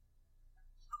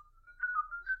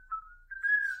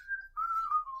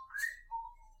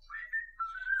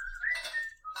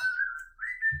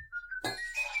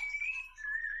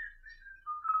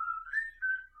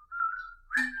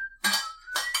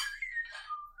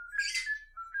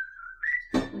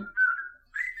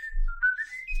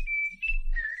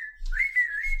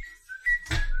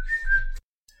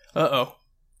Uh-oh.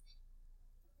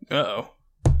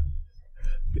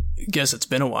 Guess it's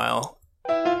been a while.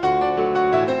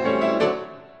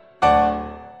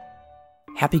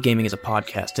 Happy Gaming is a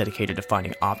podcast dedicated to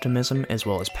finding optimism as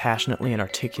well as passionately and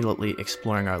articulately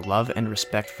exploring our love and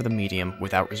respect for the medium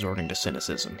without resorting to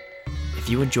cynicism. If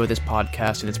you enjoy this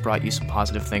podcast and it's brought you some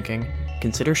positive thinking,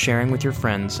 consider sharing with your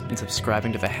friends and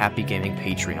subscribing to the Happy Gaming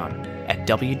Patreon at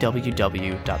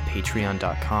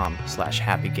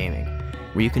www.patreon.com/happygaming,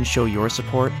 where you can show your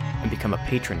support and become a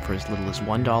patron for as little as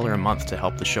 $1 a month to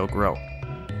help the show grow.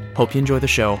 Hope you enjoy the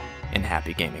show, and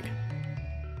happy gaming.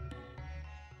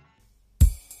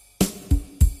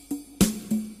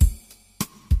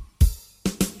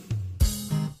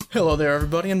 Hello there,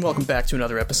 everybody, and welcome back to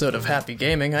another episode of Happy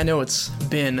Gaming. I know it's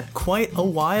been quite a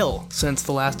while since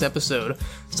the last episode,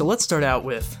 so let's start out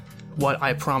with what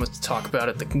I promised to talk about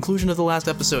at the conclusion of the last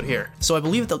episode here. So I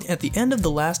believe that at the end of the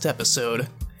last episode,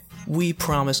 we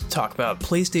promised to talk about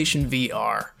PlayStation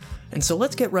VR. And so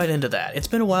let's get right into that. It's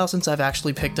been a while since I've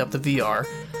actually picked up the VR.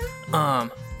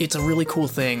 It's a really cool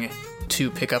thing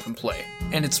to pick up and play,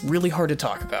 and it's really hard to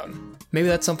talk about. Maybe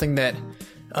that's something that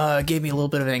gave me a little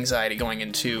bit of anxiety going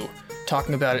into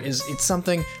talking about it. It's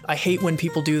something I hate when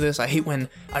people do this. I hate when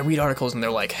I read articles and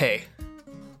they're like, hey,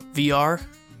 VR,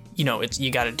 you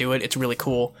gotta do it, it's really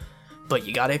cool, but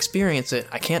you gotta experience it.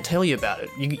 I can't tell you about it.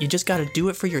 You just gotta do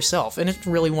it for yourself. And it's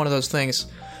really one of those things,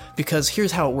 because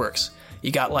here's how it works.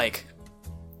 You got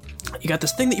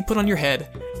this thing that you put on your head.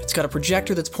 It's got a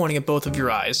projector that's pointing at both of your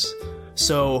eyes.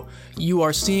 So you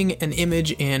are seeing an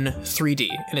image in 3D,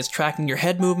 and it's tracking your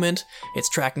head movement, it's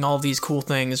tracking all of these cool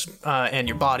things, and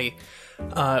your body.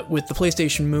 With the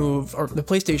PlayStation Move, or the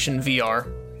PlayStation VR,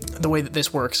 the way that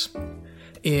this works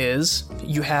is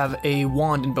you have a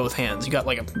wand in both hands. You got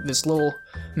this little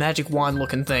magic wand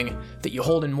looking thing that you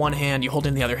hold in one hand, you hold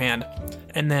in the other hand,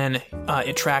 and then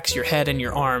it tracks your head and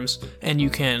your arms, and you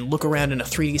can look around in a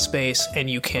 3D space, and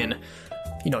you can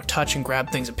touch and grab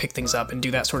things and pick things up and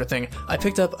do that sort of thing. I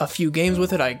picked up a few games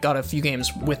with it. I got a few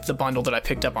games with the bundle that I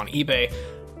picked up on eBay.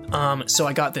 So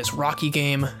I got this Rocky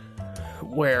game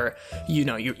where,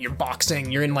 you're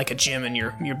boxing, you're in a gym and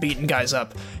you're beating guys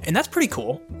up. And that's pretty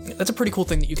cool. That's a pretty cool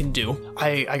thing that you can do.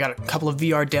 I got a couple of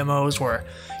VR demos where,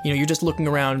 you're just looking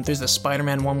around. There's the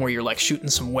Spider-Man one where you're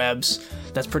shooting some webs.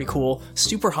 That's pretty cool.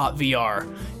 Super Hot VR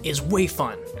is way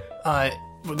fun.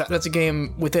 That's a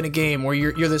game within a game where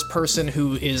you're this person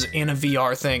who is in a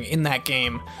VR thing in that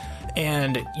game,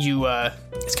 and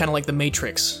it's kind of like the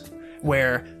Matrix,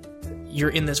 where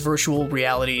you're in this virtual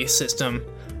reality system,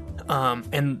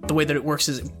 and the way that it works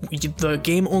is the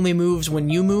game only moves when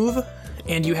you move,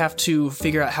 and you have to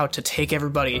figure out how to take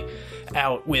everybody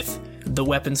out with the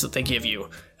weapons that they give you.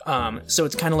 So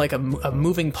it's kind of like a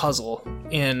moving puzzle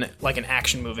in an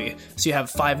action movie. So you have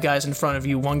 5 guys in front of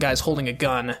you, 1 guy's holding a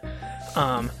gun.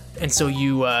 And so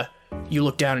you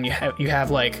look down and you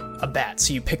have a bat,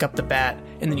 so you pick up the bat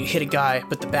and then you hit a guy,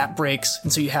 but the bat breaks,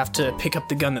 and so you have to pick up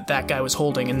the gun that guy was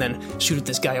holding and then shoot at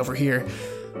this guy over here.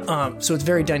 So it's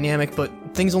very dynamic, but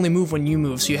things only move when you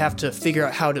move, so you have to figure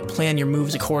out how to plan your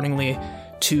moves accordingly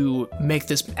to make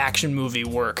this action movie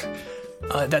work.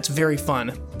 That's very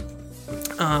fun.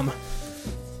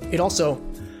 It also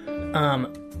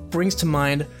brings to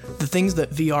mind the things that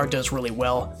VR does really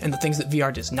well and the things that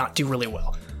VR does not do really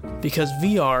well. Because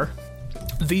VR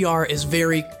is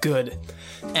very good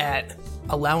at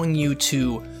allowing you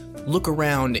to look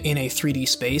around in a 3D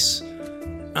space.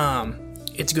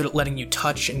 It's good at letting you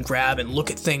touch and grab and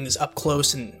look at things up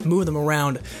close and move them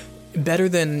around better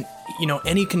than,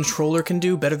 any controller can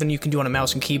do, better than you can do on a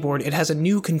mouse and keyboard. It has a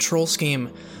new control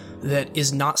scheme that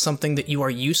is not something that you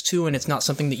are used to, and it's not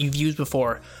something that you've used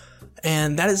before.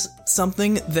 And that is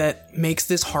something that makes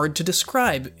this hard to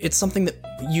describe. It's something that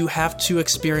you have to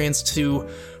experience to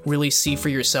really see for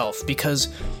yourself, because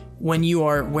when you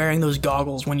are wearing those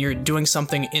goggles, when you're doing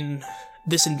something in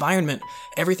this environment,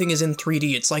 everything is in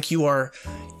 3D. It's like you are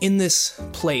in this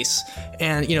place,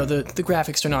 and the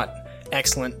graphics are not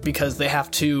excellent because it has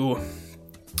to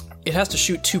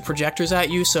shoot 2 projectors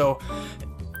at you, so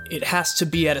it has to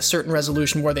be at a certain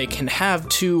resolution where they can have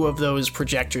 2 of those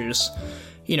projectors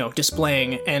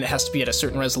displaying, and it has to be at a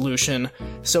certain resolution.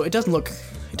 So it doesn't look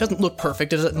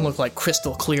perfect. It doesn't look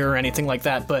crystal clear or anything like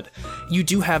that, but you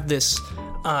do have this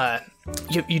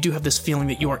you do have this feeling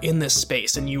that you are in this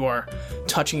space and you are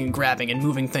touching and grabbing and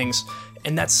moving things,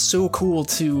 and that's so cool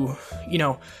to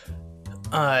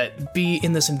be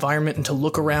in this environment and to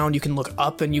look around. You can look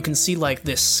up and you can see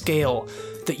this scale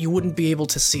that you wouldn't be able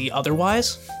to see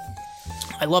otherwise.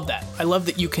 I love that. I love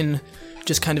that you can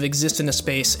just kind of exist in a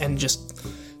space and just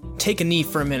take a knee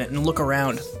for a minute and look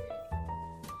around.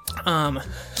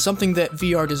 Something that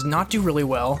VR does not do really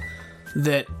well,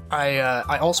 that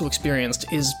I also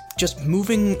experienced, is just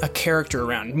moving a character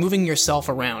around, moving yourself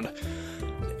around.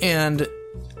 And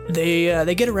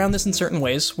they get around this in certain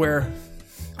ways, where,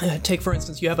 take for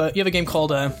instance, you have a game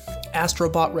called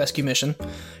Astrobot Rescue Mission,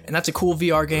 and that's a cool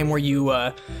VR game where you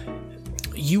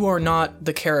are not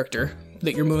the character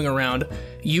that you're moving around.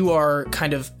 You are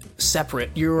kind of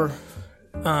separate. You're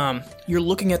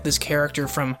looking at this character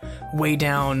from way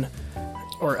down,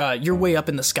 or you're way up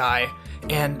in the sky,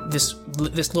 and this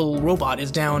little robot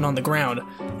is down on the ground.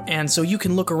 And so you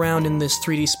can look around in this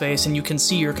 3D space and you can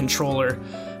see your controller,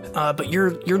 but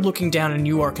you're looking down and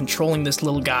you are controlling this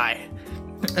little guy.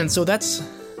 And so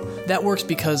that works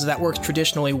because that works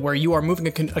traditionally where you are moving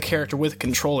a character with a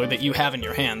controller that you have in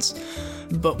your hands.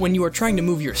 But when you are trying to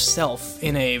move yourself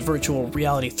in a virtual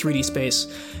reality 3D space,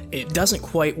 it doesn't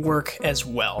quite work as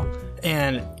well.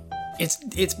 And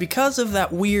it's because of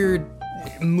that weird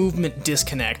movement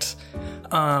disconnect.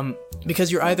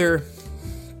 Because you're either,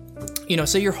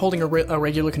 say you're holding a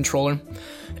regular controller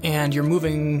and you're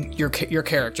moving your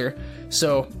character.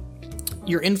 So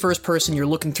you're in first person, you're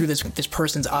looking through this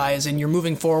person's eyes, and you're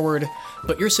moving forward,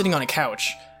 but you're sitting on a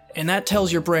couch. And that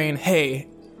tells your brain, hey,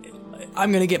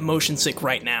 I'm gonna get motion sick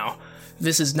right now.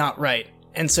 This is not right.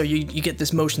 And so you get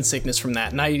this motion sickness from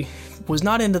that. And I was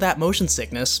not into that motion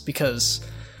sickness because,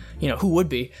 who would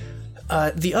be?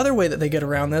 The other way that they get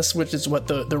around this, which is what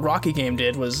the Rocky game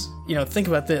did, was, think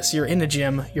about this. You're in a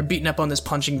gym, you're beating up on this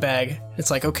punching bag.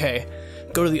 It's like, okay,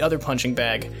 go to the other punching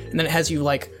bag. And then it has you,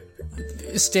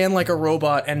 stand like a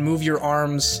robot and move your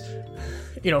arms,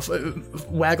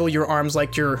 waggle your arms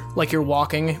like you're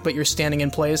walking, but you're standing in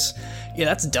place. Yeah,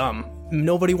 that's dumb.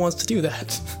 Nobody wants to do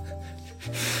that.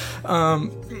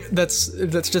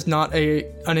 That's just not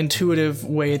an intuitive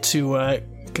way to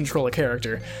control a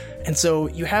character. And so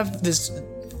you have this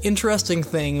interesting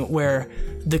thing where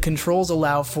the controls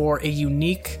allow for a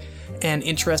unique and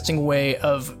interesting way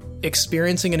of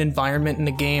experiencing an environment in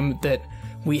a game that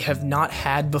we have not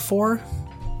had before.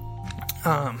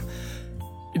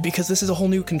 Because this is a whole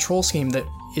new control scheme that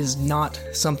is not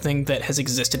something that has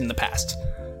existed in the past.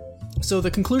 So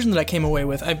the conclusion that I came away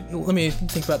with, let me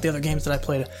think about the other games that I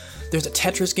played. There's a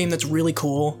Tetris game that's really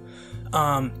cool.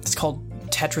 It's called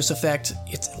Tetris Effect.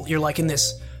 You're in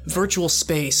this virtual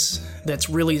space that's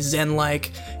really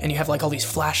zen-like, and you have all these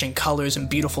flashing colors and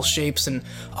beautiful shapes and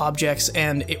objects,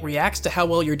 and it reacts to how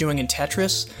well you're doing in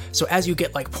Tetris. So as you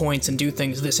get points and do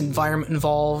things, this environment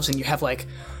evolves, and you have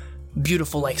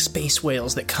beautiful space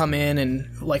whales that come in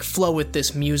and flow with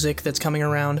this music that's coming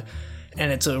around,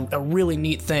 and it's a really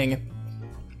neat thing.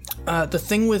 The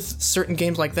thing with certain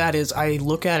games like that is I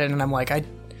look at it and I'm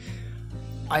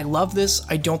I love this.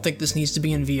 I don't think this needs to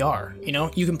be in VR.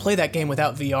 You can play that game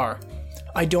without VR.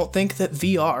 I don't think that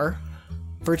VR,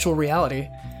 virtual reality,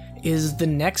 is the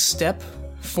next step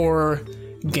for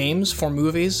games, for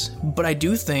movies, but I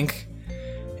do think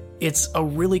it's a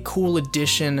really cool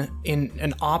addition in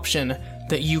an option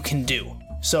that you can do.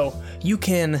 So you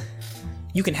can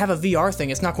have a VR thing.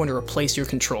 It's not going to replace your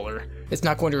controller. It's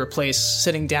not going to replace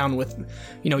sitting down with,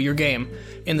 your game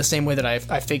in the same way that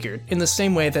I figured. In the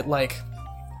same way that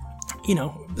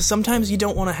sometimes you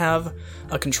don't want to have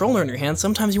a controller in your hand.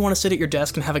 Sometimes you want to sit at your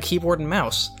desk and have a keyboard and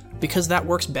mouse, because that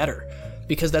works better,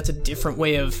 because that's a different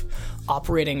way of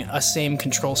operating a same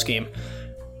control scheme.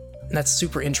 And that's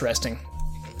super interesting.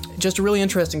 Just a really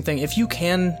interesting thing. If you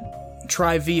can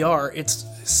try VR, it's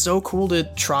so cool to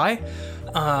try.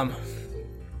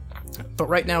 But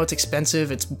right now it's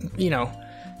expensive.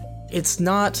 It's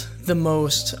not the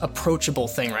most approachable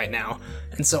thing right now.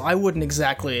 And so I wouldn't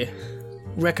exactly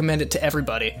recommend it to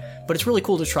everybody, but it's really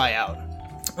cool to try out.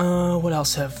 What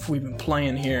else have we been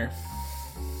playing here?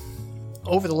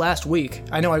 Over the last week,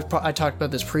 I know I talked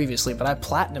about this previously, but I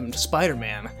platinumed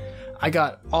Spider-Man. I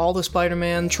got all the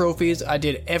Spider-Man trophies, I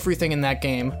did everything in that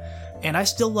game, and I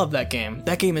still love that game.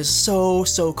 That game is so,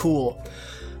 so cool.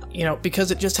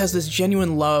 Because it just has this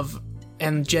genuine love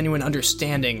and genuine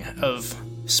understanding of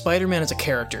Spider-Man as a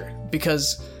character.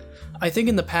 Because I think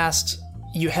in the past,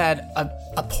 you had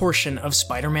a portion of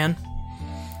Spider-Man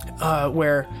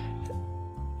where,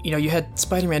 you had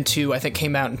Spider-Man 2, I think,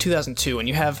 came out in 2002, and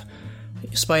you have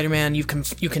Spider-Man, you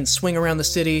can swing around the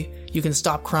city, you can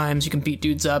stop crimes, you can beat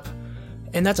dudes up,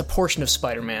 and that's a portion of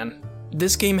Spider-Man.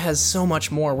 This game has so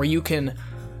much more, where you can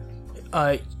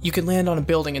land on a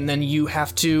building and then you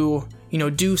have to,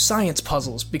 do science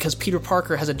puzzles, because Peter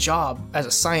Parker has a job as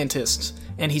a scientist,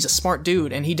 and he's a smart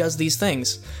dude, and he does these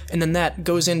things. And then that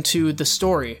goes into the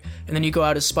story, and then you go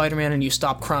out as Spider-Man and you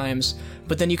stop crimes,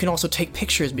 but then you can also take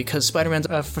pictures because Spider-Man's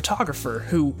a photographer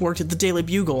who worked at the Daily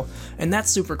Bugle, and that's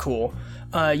super cool.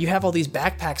 You have all these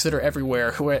backpacks that are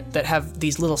everywhere that have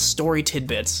these little story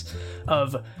tidbits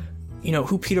of,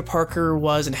 who Peter Parker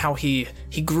was and how he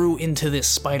grew into this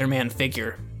Spider-Man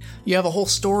figure. You have a whole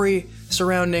story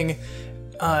surrounding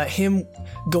him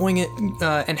going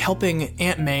and helping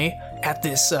Aunt May at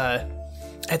this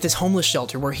homeless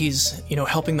shelter where he's,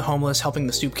 helping the homeless, helping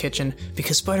the soup kitchen,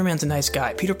 because Spider-Man's a nice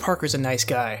guy. Peter Parker's a nice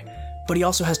guy. But he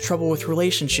also has trouble with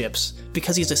relationships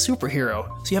because he's a superhero.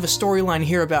 So you have a storyline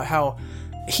here about how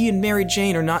he and Mary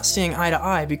Jane are not seeing eye to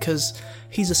eye because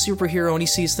he's a superhero and he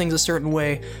sees things a certain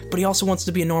way, but he also wants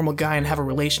to be a normal guy and have a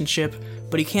relationship,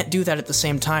 but he can't do that at the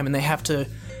same time, and they have to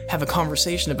have a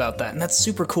conversation about that, and that's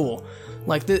super cool.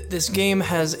 Like, this game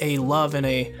has a love and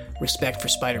a respect for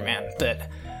Spider-Man that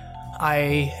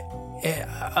I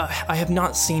have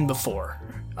not seen before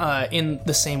in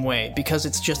the same way, because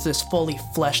it's just this fully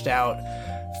fleshed out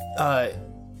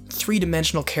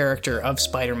three-dimensional character of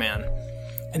Spider-Man.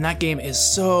 And that game is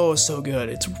so good.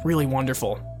 It's really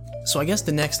wonderful. So I guess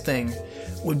the next thing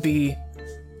would be,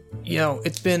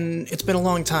 it's been a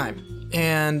long time,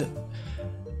 and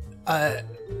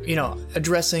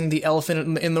addressing the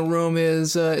elephant in the room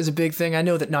is a big thing. I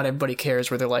know that not everybody cares,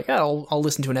 where they're like, oh, I'll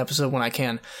listen to an episode when I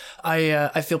can.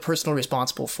 I feel personally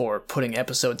responsible for putting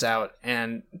episodes out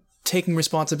and taking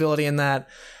responsibility in that,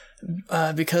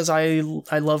 because I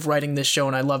love writing this show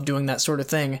and I love doing that sort of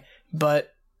thing.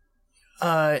 But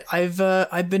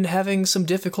I've been having some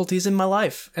difficulties in my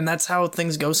life, and that's how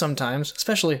things go sometimes.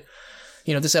 Especially,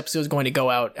 this episode is going to go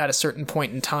out at a certain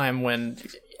point in time when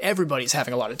everybody's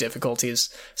having a lot of difficulties.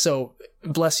 So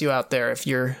bless you out there if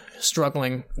you're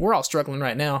struggling. We're all struggling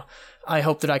right now. I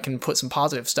hope that I can put some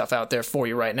positive stuff out there for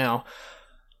you right now.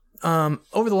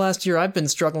 Over the last year, I've been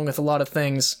struggling with a lot of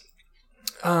things.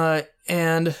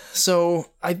 And so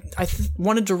I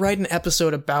wanted to write an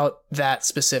episode about that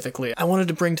specifically. I wanted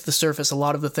to bring to the surface a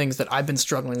lot of the things that I've been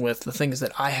struggling with, the things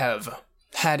that I have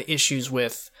had issues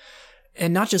with,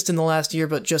 and not just in the last year,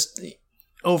 but just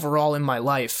overall in my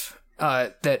life,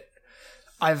 that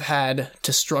I've had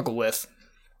to struggle with.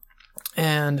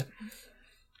 And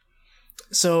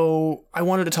so I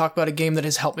wanted to talk about a game that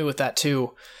has helped me with that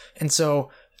too. And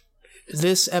so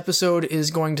this episode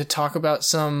is going to talk about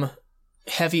some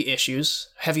heavy issues,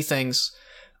 heavy things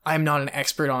I'm not an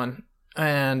expert on,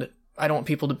 and I don't want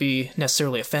people to be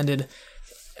necessarily offended.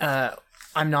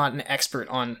 I'm not an expert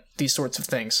on these sorts of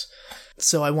things.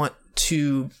 So I want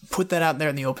to put that out there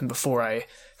in the open before I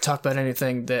talk about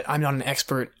anything, that I'm not an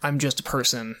expert. I'm just a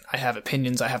person. I have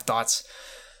opinions. I have thoughts.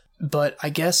 But I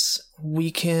guess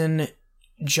we can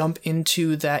jump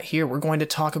into that here. We're going to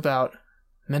talk about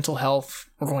mental health.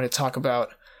 We're going to talk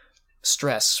about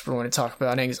stress. We're going to talk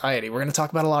about anxiety. We're going to talk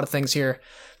about a lot of things here,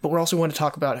 but we're also going to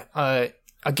talk about a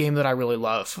game that I really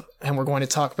love, and we're going to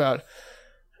talk about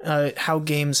how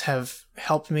games have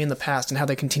helped me in the past and how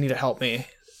they continue to help me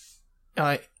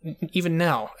even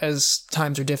now as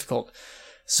times are difficult.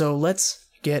 So let's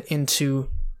get into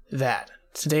that.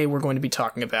 Today we're going to be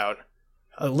talking about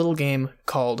a little game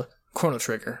called Chrono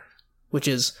Trigger, which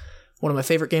is one of my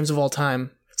favorite games of all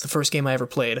time. It's the first game I ever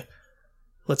played.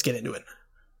 Let's get into it.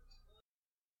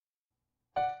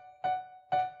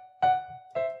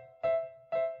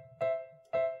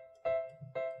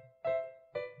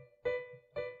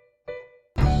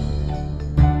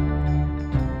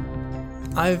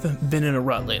 I've been in a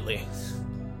rut lately.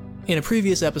 In a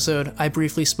previous episode, I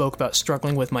briefly spoke about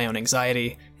struggling with my own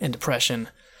anxiety and depression,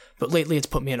 but lately it's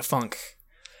put me in a funk.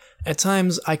 At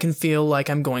times, I can feel like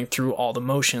I'm going through all the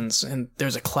motions, and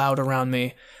there's a cloud around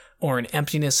me, or an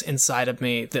emptiness inside of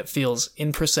me that feels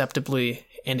imperceptibly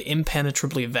and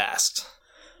impenetrably vast.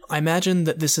 I imagine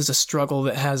that this is a struggle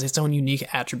that has its own unique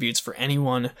attributes for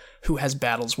anyone who has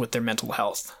battles with their mental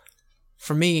health.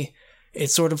 For me,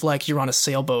 it's sort of like you're on a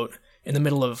sailboat in the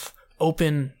middle of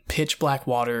open, pitch-black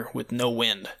water with no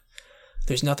wind.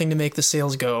 There's nothing to make the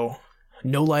sails go,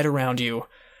 no light around you,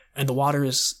 and the water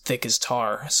is thick as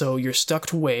tar, so you're stuck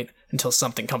to wait until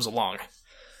something comes along.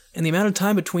 And the amount of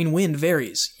time between wind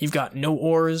varies. You've got no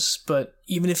oars, but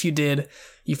even if you did,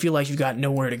 you feel like you've got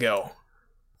nowhere to go.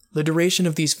 The duration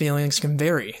of these feelings can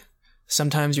vary.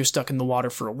 Sometimes you're stuck in the water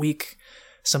for a week,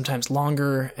 sometimes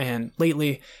longer, and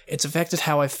lately, it's affected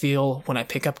how I feel when I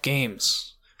pick up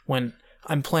games, when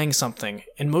I'm playing something,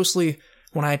 and mostly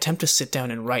when I attempt to sit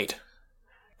down and write.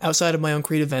 Outside of my own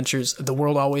creative ventures, the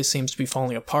world always seems to be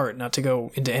falling apart, not to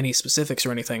go into any specifics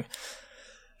or anything.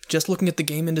 Just looking at the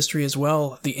game industry as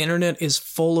well, the internet is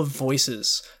full of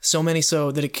voices, so many so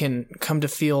that it can come to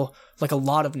feel like a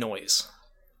lot of noise.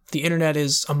 The internet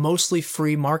is a mostly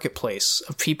free marketplace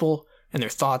of people and their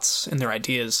thoughts and their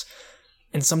ideas,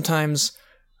 and sometimes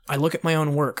I look at my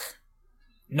own work,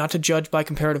 not to judge by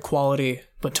comparative quality,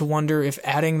 but to wonder if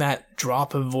adding that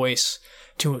drop of voice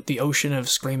to the ocean of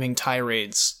screaming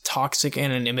tirades, toxic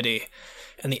anonymity,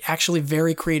 and the actually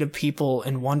very creative people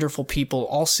and wonderful people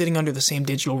all sitting under the same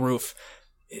digital roof,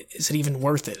 is it even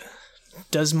worth it?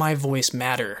 Does my voice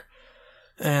matter?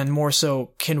 And more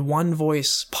so, can one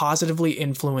voice positively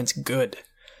influence good?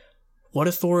 What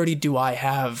authority do I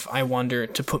have, I wonder,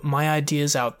 to put my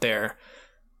ideas out there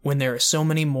when there are so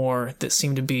many more that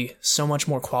seem to be so much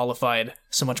more qualified,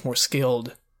 so much more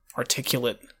skilled,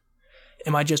 articulate?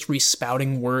 Am I just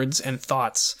respouting words and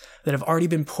thoughts that have already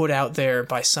been put out there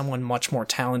by someone much more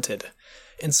talented?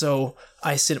 And so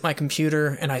I sit at my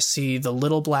computer and I see the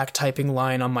little black typing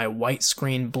line on my white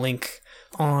screen blink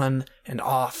on and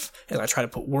off as I try to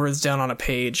put words down on a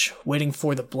page, waiting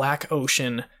for the black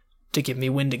ocean to give me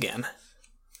wind again.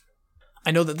 I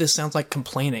know that this sounds like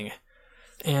complaining,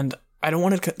 and I don't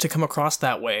want it to come across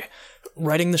that way.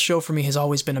 Writing the show for me has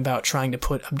always been about trying to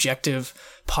put objective,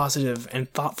 positive, and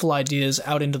thoughtful ideas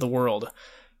out into the world.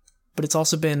 But it's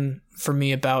also been, for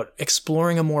me, about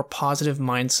exploring a more positive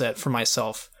mindset for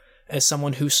myself as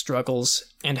someone who struggles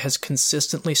and has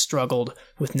consistently struggled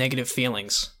with negative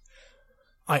feelings.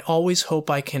 I always hope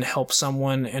I can help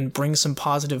someone and bring some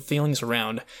positive feelings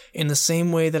around in the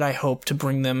same way that I hope to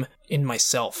bring them in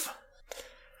myself.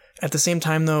 At the same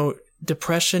time, though,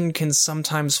 depression can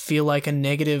sometimes feel like a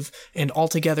negative and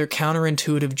altogether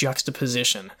counterintuitive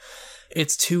juxtaposition.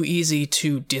 It's too easy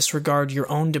to disregard your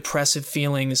own depressive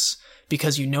feelings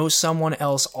because you know someone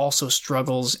else also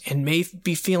struggles and may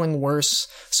be feeling worse,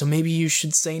 so maybe you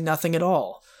should say nothing at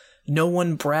all. No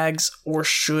one brags or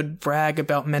should brag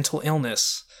about mental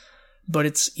illness, but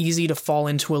it's easy to fall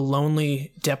into a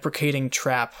lonely, deprecating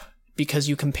trap because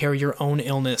you compare your own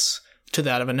illness to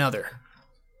that of another.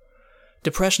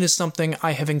 Depression is something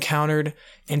I have encountered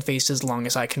and faced as long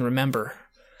as I can remember.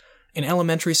 In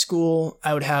elementary school,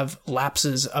 I would have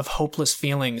lapses of hopeless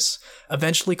feelings,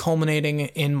 eventually culminating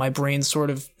in my brain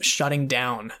sort of shutting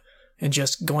down and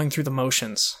just going through the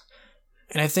motions.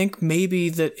 And I think maybe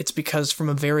that it's because from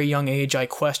a very young age I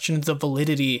questioned the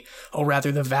validity, or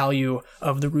rather the value,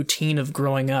 of the routine of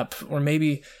growing up, or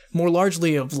maybe more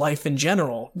largely of life in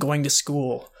general, going to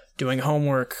school, doing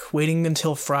homework, waiting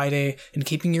until Friday, and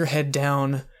keeping your head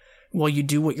down while you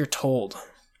do what you're told.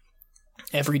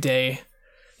 Every day,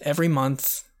 every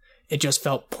month, it just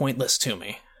felt pointless to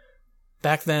me.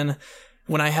 Back then,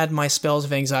 when I had my spells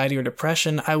of anxiety or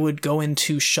depression, I would go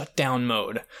into shutdown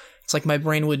mode. It's like my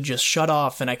brain would just shut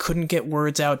off and I couldn't get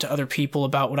words out to other people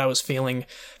about what I was feeling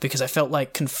because I felt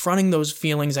like confronting those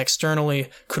feelings externally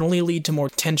could only lead to more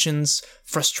tensions,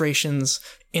 frustrations,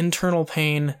 internal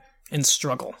pain, and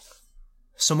struggle.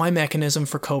 So my mechanism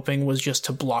for coping was just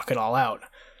to block it all out,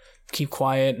 keep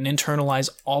quiet, and internalize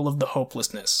all of the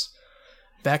hopelessness.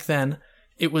 Back then,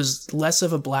 it was less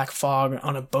of a black fog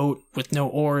on a boat with no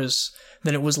oars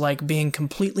than it was like being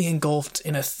completely engulfed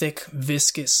in a thick,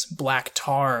 viscous black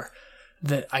tar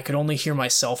that I could only hear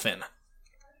myself in.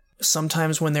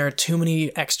 Sometimes when there are too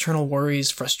many external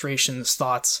worries, frustrations,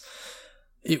 thoughts,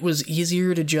 it was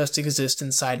easier to just exist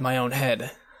inside my own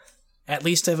head. At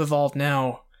least I've evolved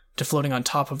now to floating on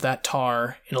top of that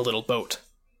tar in a little boat.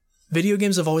 Video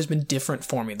games have always been different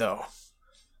for me, though.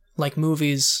 Like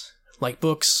movies, like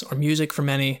books, or music for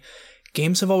many,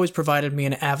 games have always provided me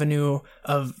an avenue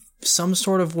of some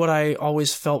sort of what I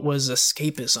always felt was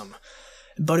escapism.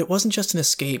 But it wasn't just an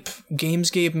escape.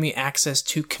 Games gave me access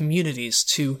to communities,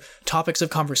 to topics of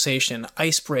conversation,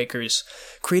 icebreakers,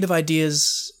 creative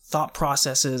ideas, thought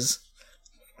processes.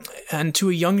 And to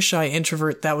a young, shy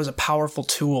introvert, that was a powerful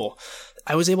tool.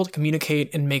 I was able to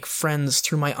communicate and make friends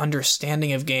through my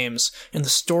understanding of games and the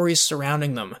stories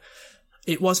surrounding them.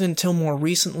 It wasn't until more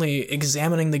recently,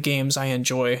 examining the games I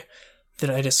enjoy, that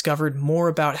I discovered more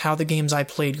about how the games I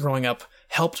played growing up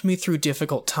helped me through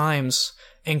difficult times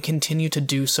and continue to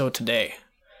do so today.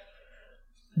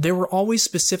 There were always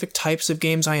specific types of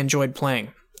games I enjoyed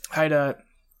playing. I'd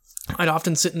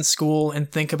often sit in school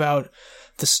and think about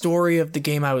the story of the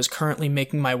game I was currently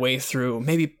making my way through,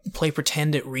 maybe play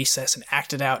pretend at recess and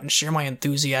act it out and share my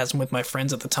enthusiasm with my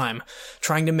friends at the time,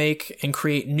 trying to make and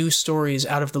create new stories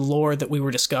out of the lore that we were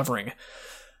discovering.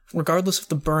 Regardless of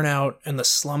the burnout and the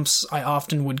slumps I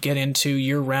often would get into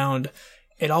year-round,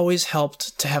 it always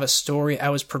helped to have a story I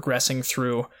was progressing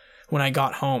through when I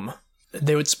got home.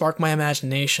 They would spark my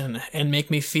imagination and make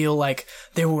me feel like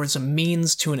there was a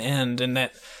means to an end and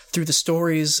that through the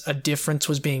stories a difference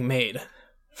was being made.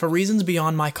 For reasons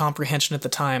beyond my comprehension at the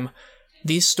time,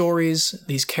 these stories,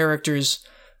 these characters,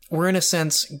 were in a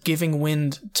sense giving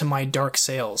wind to my dark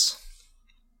sails.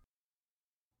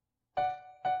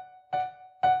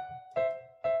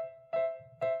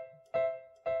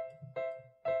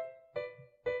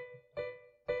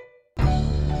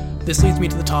 This leads me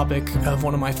to the topic of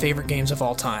one of my favorite games of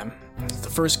all time. The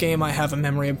first game I have a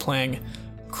memory of playing,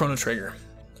 Chrono Trigger.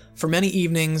 For many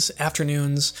evenings,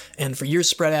 afternoons, and for years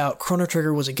spread out, Chrono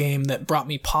Trigger was a game that brought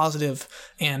me positive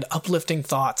and uplifting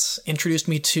thoughts, introduced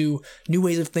me to new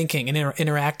ways of thinking and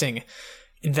interacting,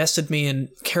 invested me in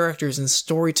characters and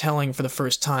storytelling for the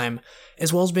first time,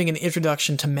 as well as being an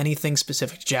introduction to many things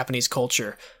specific to Japanese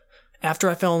culture.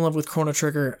 After I fell in love with Chrono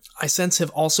Trigger, I since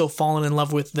have also fallen in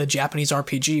love with the Japanese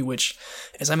RPG, which,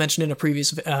 as I mentioned in a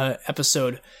previous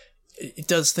episode, it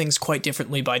does things quite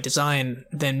differently by design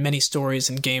than many stories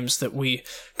and games that we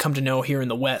come to know here in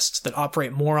the West that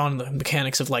operate more on the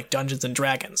mechanics of like Dungeons and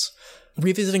Dragons.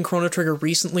 Revisiting Chrono Trigger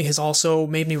recently has also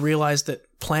made me realize that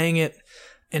playing it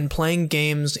and playing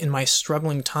games in my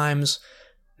struggling times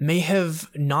may have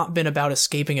not been about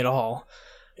escaping at all.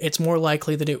 It's more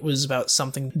likely that it was about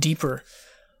something deeper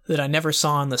that I never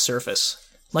saw on the surface.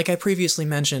 Like I previously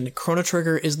mentioned, Chrono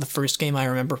Trigger is the first game I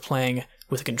remember playing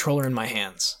with a controller in my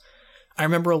hands. I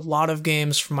remember a lot of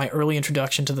games from my early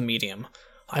introduction to the medium.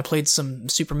 I played some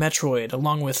Super Metroid,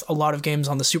 along with a lot of games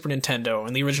on the Super Nintendo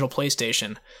and the original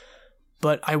PlayStation,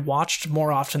 but I watched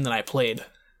more often than I played.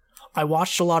 I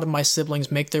watched a lot of my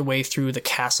siblings make their way through the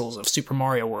castles of Super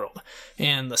Mario World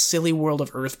and the silly world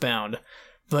of Earthbound,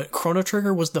 but Chrono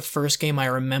Trigger was the first game I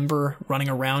remember running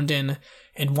around in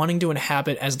and wanting to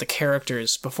inhabit as the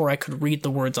characters before I could read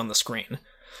the words on the screen.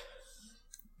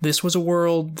 This was a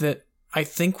world that I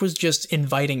think was just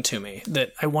inviting to me,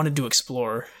 that I wanted to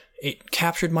explore. It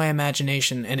captured my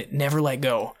imagination and it never let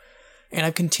go. And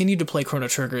I've continued to play Chrono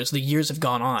Trigger as the years have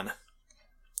gone on.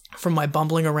 From my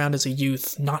bumbling around as a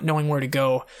youth, not knowing where to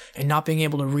go, and not being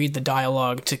able to read the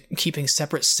dialogue, to keeping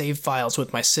separate save files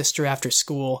with my sister after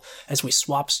school as we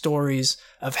swapped stories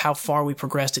of how far we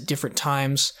progressed at different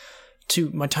times, to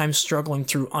my time struggling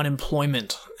through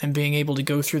unemployment and being able to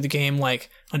go through the game like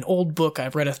an old book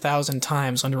I've read 1,000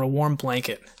 times under a warm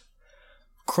blanket.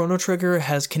 Chrono Trigger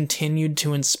has continued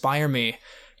to inspire me,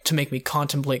 to make me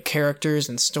contemplate characters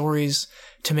and stories,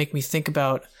 to make me think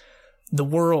about the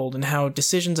world and how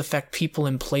decisions affect people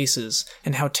and places,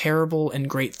 and how terrible and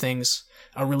great things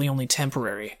are really only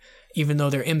temporary, even though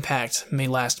their impact may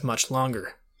last much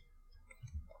longer.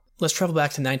 Let's travel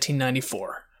back to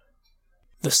 1994.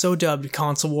 The so-dubbed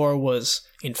console war was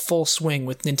in full swing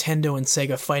with Nintendo and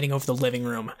Sega fighting over the living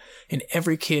room, and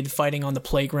every kid fighting on the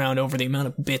playground over the amount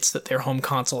of bits that their home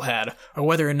console had, or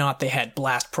whether or not they had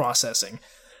blast processing.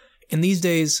 In these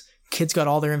days, kids got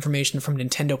all their information from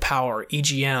Nintendo Power,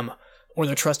 EGM, or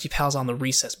their trusty pals on the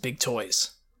recess Big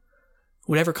Toys.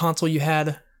 Whatever console you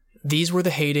had, these were the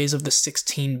heydays of the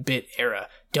 16-bit era,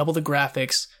 double the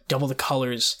graphics, double the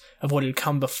colors of what had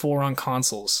come before on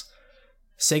consoles.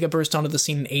 Sega burst onto the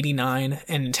scene in 89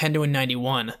 and Nintendo in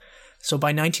 91, so by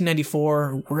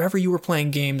 1994, wherever you were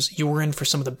playing games, you were in for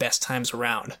some of the best times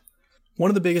around. One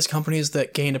of the biggest companies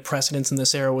that gained a precedence in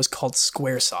this era was called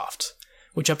Squaresoft,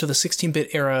 which up to the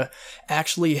 16-bit era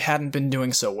actually hadn't been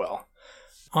doing so well.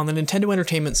 On the Nintendo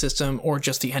Entertainment System, or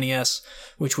just the NES,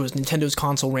 which was Nintendo's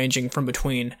console ranging from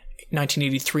between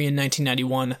 1983 and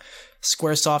 1991,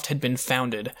 Squaresoft had been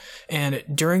founded, and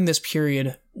during this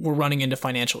period were running into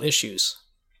financial issues.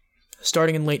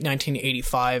 Starting in late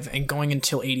 1985 and going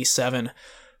until 87,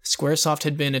 Squaresoft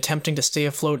had been attempting to stay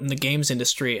afloat in the games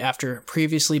industry after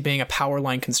previously being a power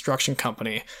line construction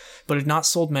company, but had not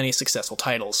sold many successful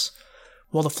titles.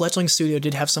 While the fledgling studio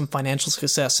did have some financial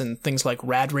success in things like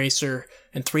Rad Racer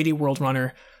and 3D World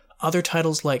Runner, other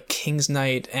titles like King's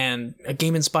Knight and a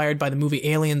game inspired by the movie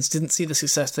Aliens didn't see the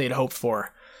success they had hoped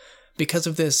for. Because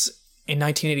of this, in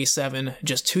 1987,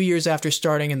 just 2 years after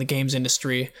starting in the games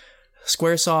industry,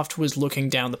 Squaresoft was looking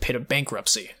down the pit of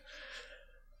bankruptcy.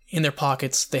 In their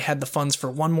pockets, they had the funds for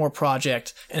one more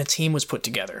project, and a team was put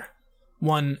together.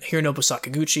 One, Hironobu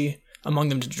Sakaguchi, among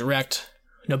them to direct,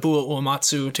 Nobuo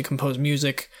Uematsu to compose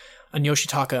music, and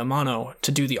Yoshitaka Amano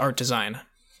to do the art design.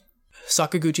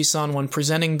 Sakaguchi-san, when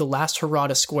presenting the last hurrah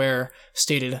to Square,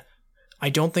 stated, "I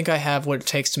don't think I have what it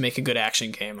takes to make a good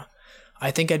action game.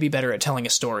 I think I'd be better at telling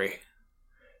a story."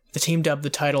 The team dubbed the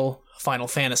title Final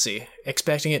Fantasy,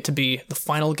 expecting it to be the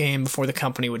final game before the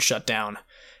company would shut down,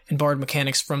 and borrowed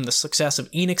mechanics from the success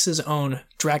of Enix's own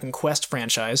Dragon Quest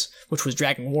franchise, which was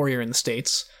Dragon Warrior in the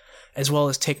States, as well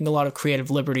as taking a lot of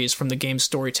creative liberties from the game's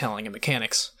storytelling and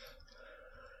mechanics.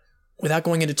 Without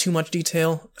going into too much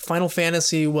detail, Final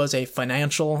Fantasy was a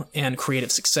financial and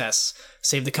creative success,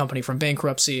 saved the company from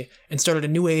bankruptcy, and started a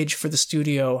new age for the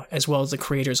studio as well as the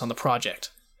creators on the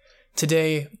project.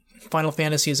 Today, Final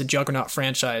Fantasy is a juggernaut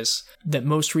franchise that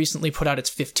most recently put out its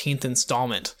 15th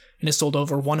installment, and has sold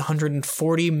over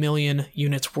 140 million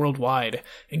units worldwide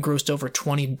and grossed over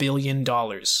 $20 billion.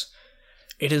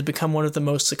 It has become one of the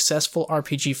most successful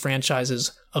RPG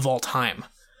franchises of all time.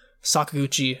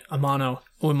 Sakaguchi, Amano,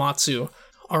 Uematsu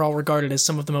are all regarded as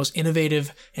some of the most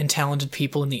innovative and talented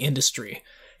people in the industry,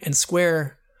 and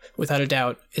Square, without a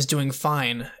doubt, is doing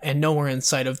fine and nowhere in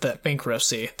sight of that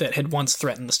bankruptcy that had once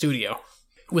threatened the studio.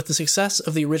 With the success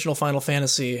of the original Final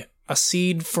Fantasy, a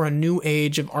seed for a new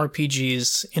age of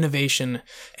RPGs, innovation,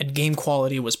 and game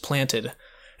quality was planted,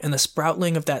 and the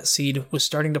sproutling of that seed was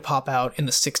starting to pop out in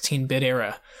the 16-bit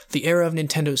era, the era of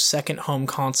Nintendo's second home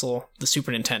console, the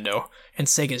Super Nintendo, and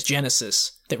Sega's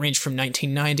Genesis, that ranged from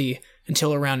 1990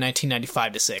 until around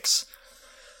 1995-6.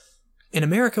 In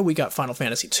America, we got Final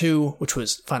Fantasy II, which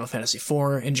was Final Fantasy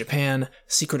IV in Japan,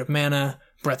 Secret of Mana,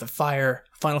 Breath of Fire,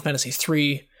 Final Fantasy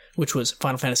III, which was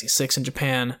Final Fantasy VI in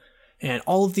Japan, and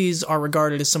all of these are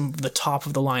regarded as some of the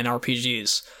top-of-the-line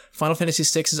RPGs. Final Fantasy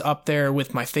VI is up there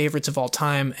with my favorites of all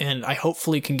time, and I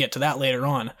hopefully can get to that later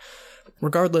on.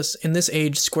 Regardless, in this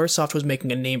age, Squaresoft was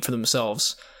making a name for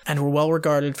themselves, and were well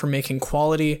regarded for making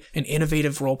quality and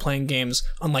innovative role-playing games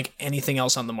unlike anything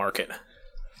else on the market.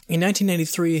 In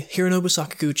 1993, Hironobu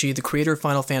Sakaguchi, the creator of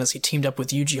Final Fantasy, teamed up with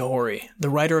Yuji Horii, the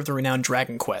writer of the renowned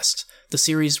Dragon Quest, the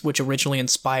series which originally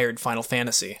inspired Final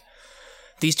Fantasy.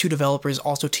 These two developers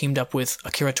also teamed up with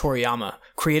Akira Toriyama,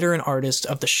 creator and artist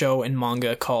of the show and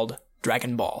manga called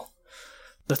Dragon Ball.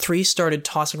 The three started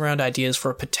tossing around ideas for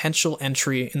a potential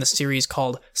entry in the series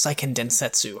called Seiken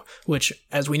Densetsu, which,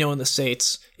 as we know in the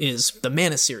States, is the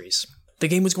Mana series. The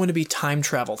game was going to be time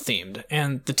travel themed,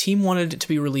 and the team wanted it to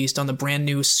be released on the brand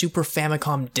new Super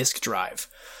Famicom disk drive.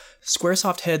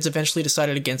 Squaresoft heads eventually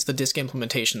decided against the disk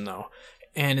implementation, though,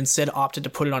 and instead opted to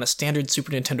put it on a standard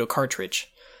Super Nintendo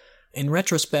cartridge. In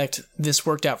retrospect, this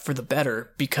worked out for the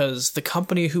better, because the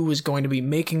company who was going to be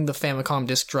making the Famicom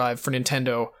disk drive for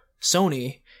Nintendo,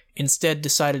 Sony, instead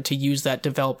decided to use that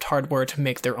developed hardware to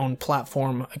make their own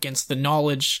platform against the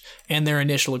knowledge and their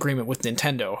initial agreement with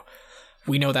Nintendo.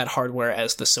 We know that hardware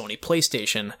as the Sony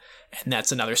PlayStation, and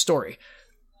that's another story.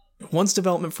 Once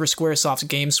development for Squaresoft's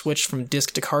game switched from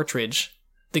disc to cartridge,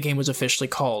 the game was officially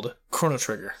called Chrono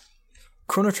Trigger.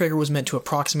 Chrono Trigger was meant to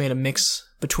approximate a mix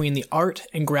between the art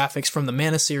and graphics from the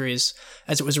Mana series,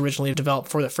 as it was originally developed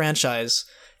for the franchise,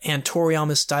 and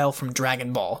Toriyama's style from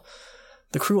Dragon Ball.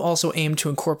 The crew also aimed to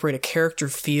incorporate a character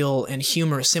feel and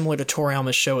humor similar to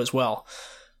Toriyama's show as well.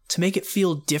 To make it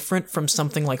feel different from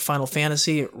something like Final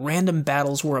Fantasy, random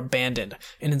battles were abandoned,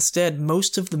 and instead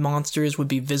most of the monsters would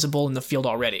be visible in the field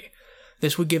already.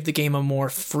 This would give the game a more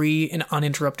free and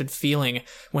uninterrupted feeling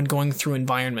when going through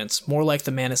environments, more like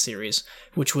the Mana series,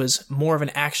 which was more of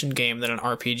an action game than an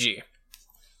RPG.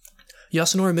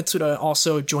 Yasunori Mitsuda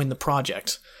also joined the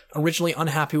project. Originally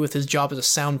unhappy with his job as a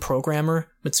sound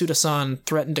programmer, Mitsuda-san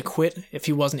threatened to quit if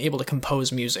he wasn't able to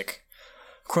compose music.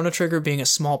 Chrono Trigger, being a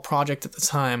small project at the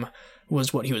time,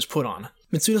 was what he was put on.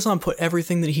 Mitsuda-san put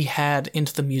everything that he had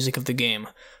into the music of the game,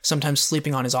 sometimes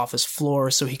sleeping on his office floor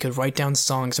so he could write down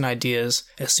songs and ideas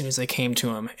as soon as they came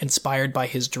to him, inspired by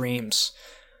his dreams.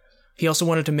 He also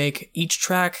wanted to make each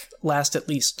track last at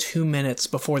least 2 minutes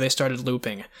before they started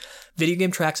looping. Video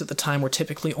game tracks at the time were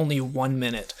typically only 1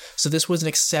 minute, so this was an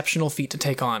exceptional feat to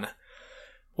take on.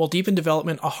 While deep in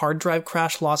development, a hard drive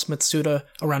crash lost Mitsuda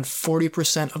around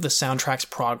 40% of the soundtrack's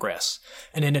progress,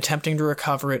 and in attempting to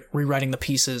recover it, rewriting the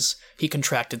pieces, he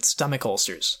contracted stomach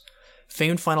ulcers.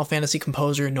 Famed Final Fantasy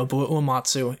composer Nobuo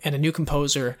Uematsu and a new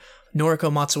composer,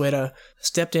 Noriko Matsueda,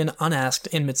 stepped in unasked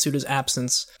in Mitsuda's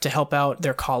absence to help out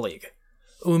their colleague.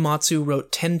 Uematsu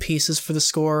wrote 10 pieces for the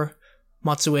score,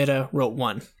 Matsueda wrote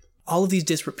 1. All of these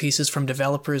disparate pieces from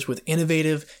developers with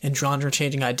innovative and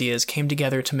genre-changing ideas came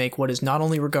together to make what is not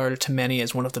only regarded to many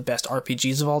as one of the best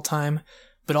RPGs of all time,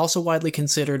 but also widely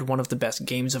considered one of the best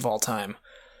games of all time.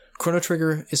 Chrono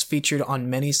Trigger is featured on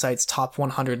many sites' top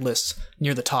 100 lists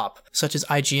near the top, such as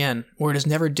IGN, where it has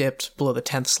never dipped below the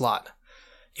 10th slot.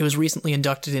 It was recently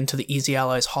inducted into the Easy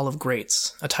Allies Hall of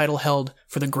Greats, a title held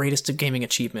for the greatest of gaming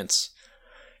achievements.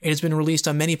 It has been released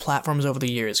on many platforms over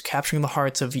the years, capturing the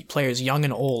hearts of players young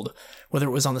and old, whether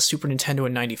it was on the Super Nintendo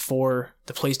in '94,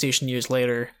 the PlayStation years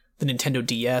later, the Nintendo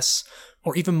DS,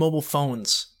 or even mobile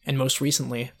phones, and most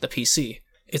recently, the PC.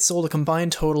 It sold a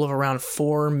combined total of around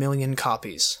 4 million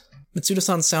copies.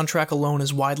 Mitsuda-san's soundtrack alone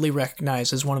is widely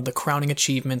recognized as one of the crowning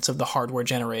achievements of the hardware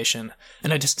generation,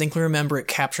 and I distinctly remember it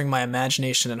capturing my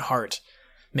imagination and heart,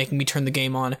 making me turn the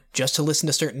game on just to listen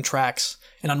to certain tracks,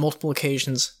 and on multiple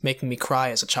occasions making me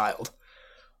cry as a child.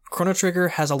 Chrono Trigger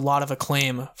has a lot of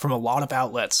acclaim from a lot of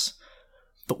outlets,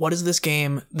 but what is this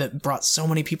game that brought so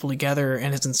many people together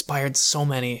and has inspired so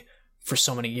many for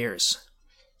so many years?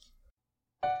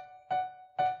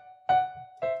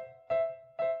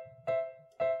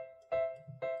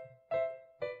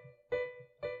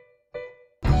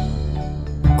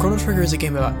 Chrono Trigger is a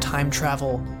game about time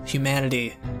travel,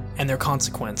 humanity, and their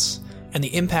consequence, and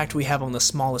the impact we have on the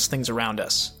smallest things around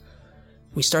us.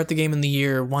 We start the game in the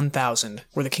year 1000,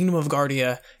 where the Kingdom of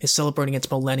Guardia is celebrating its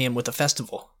millennium with a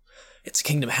festival. It's a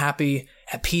kingdom happy,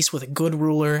 at peace with a good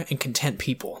ruler, and content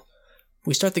people.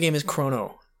 We start the game as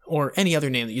Chrono, or any other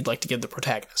name that you'd like to give the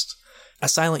protagonist. A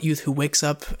silent youth who wakes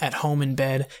up at home in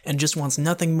bed and just wants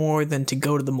nothing more than to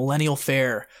go to the millennial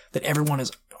fair that everyone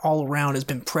is all around has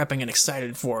been prepping and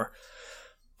excited for.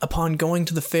 Upon going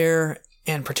to the fair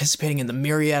and participating in the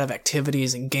myriad of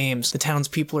activities and games the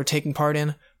townspeople are taking part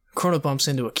in, Chrono bumps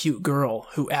into a cute girl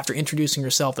who, after introducing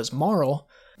herself as Marle,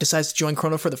 decides to join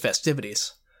Chrono for the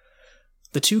festivities.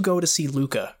 The two go to see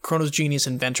Luca, Chrono's genius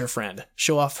inventor friend,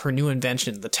 show off her new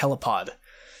invention, the telepod,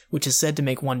 which is said to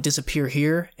make one disappear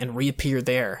here and reappear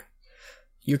there.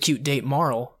 Your cute date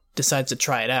Marle decides to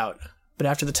try it out, but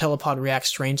after the telepod reacts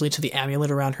strangely to the amulet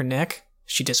around her neck,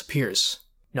 she disappears.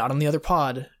 Not on the other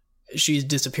pod, she's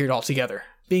disappeared altogether.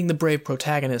 Being the brave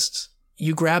protagonist,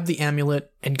 you grab the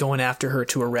amulet and go in after her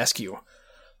to her rescue.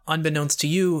 Unbeknownst to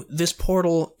you, this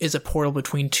portal is a portal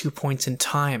between 2 points in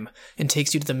time and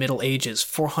takes you to the Middle Ages,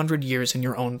 400 years in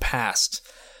your own past.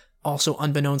 Also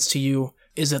unbeknownst to you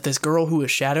is that this girl who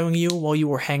was shadowing you while you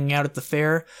were hanging out at the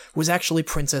fair was actually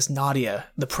Princess Nadia,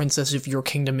 the princess of your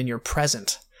kingdom in your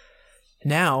present.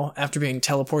 Now, after being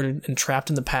teleported and trapped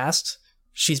in the past,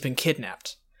 she's been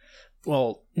kidnapped.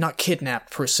 Well, not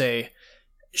kidnapped per se.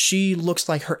 She looks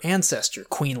like her ancestor,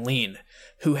 Queen Leene,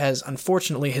 who has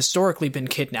unfortunately historically been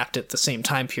kidnapped at the same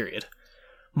time period.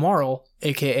 Marle,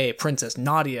 aka Princess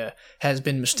Nadia, has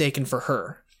been mistaken for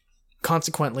her.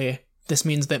 Consequently, this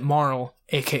means that Marle,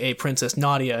 aka Princess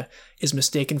Nadia, is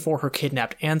mistaken for her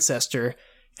kidnapped ancestor,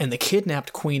 and the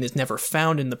kidnapped queen is never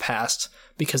found in the past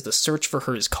because the search for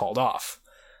her is called off.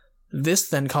 This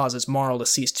then causes Marle to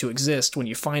cease to exist when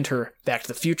you find her Back to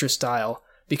the Future style,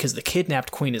 because the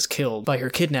kidnapped queen is killed by her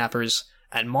kidnappers,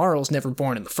 and Marle's never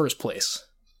born in the first place.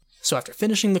 So after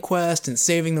finishing the quest and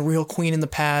saving the real queen in the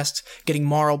past, getting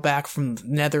Marle back from the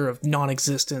nether of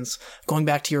non-existence, going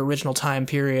back to your original time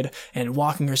period, and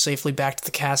walking her safely back to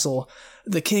the castle,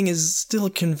 the king is still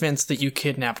convinced that you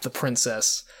kidnapped the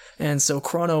princess, and so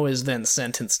Chrono is then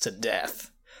sentenced to death.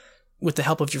 With the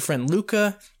help of your friend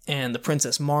Luca, and the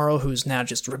Princess Marle, who's now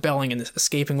just rebelling and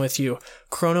escaping with you,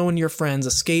 Chrono and your friends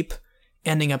escape,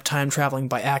 ending up time traveling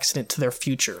by accident to their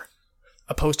future,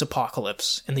 a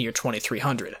post-apocalypse in the year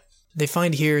 2300. They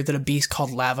find here that a beast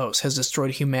called Lavos has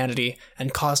destroyed humanity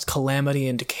and caused calamity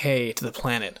and decay to the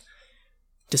planet.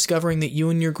 Discovering that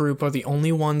you and your group are the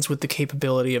only ones with the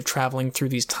capability of traveling through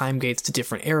these time gates to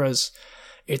different eras,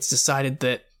 it's decided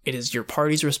that it is your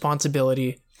party's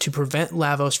responsibility to prevent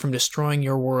Lavos from destroying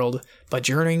your world by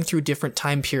journeying through different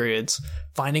time periods,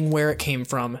 finding where it came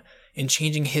from, and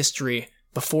changing history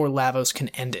before Lavos can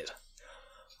end it.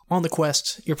 On the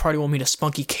quest, your party will meet a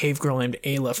spunky cave girl named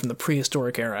Ayla from the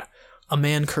prehistoric era, a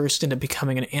man cursed into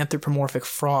becoming an anthropomorphic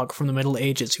frog from the Middle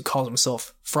Ages who calls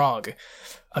himself Frog,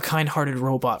 a kind-hearted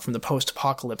robot from the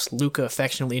post-apocalypse Luca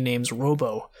affectionately names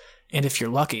Robo, and if you're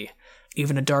lucky,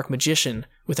 even a dark magician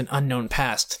with an unknown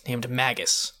past named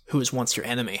Magus, who was once your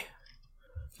enemy.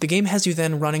 The game has you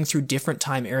then running through different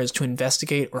time eras to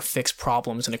investigate or fix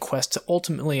problems in a quest to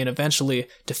ultimately and eventually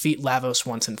defeat Lavos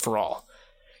once and for all.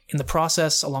 In the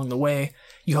process, along the way,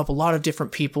 you help a lot of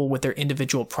different people with their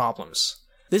individual problems.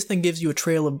 This then gives you a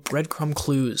trail of breadcrumb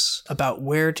clues about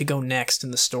where to go next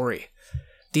in the story.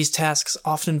 These tasks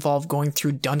often involve going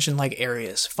through dungeon-like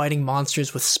areas, fighting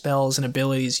monsters with spells and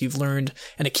abilities you've learned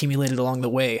and accumulated along the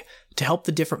way, to help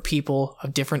the different people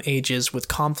of different ages with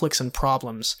conflicts and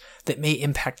problems that may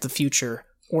impact the future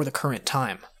or the current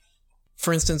time.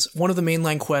 For instance, one of the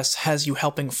mainline quests has you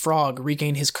helping Frog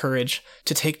regain his courage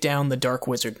to take down the dark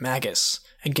wizard Magus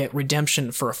and get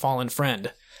redemption for a fallen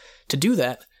friend. To do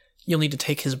that, you'll need to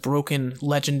take his broken,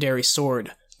 legendary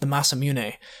sword, the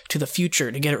Masamune, to the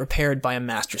future to get it repaired by a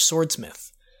master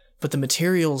swordsmith. But the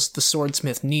materials the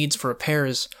swordsmith needs for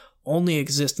repairs only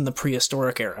exist in the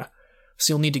prehistoric era,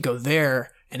 so you'll need to go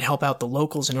there and help out the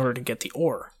locals in order to get the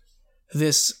ore.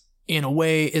 This in a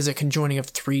way, is a conjoining of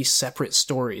 3 separate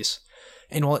stories.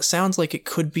 And while it sounds like it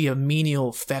could be a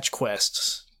menial fetch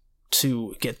quest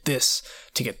to get this,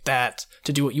 to get that,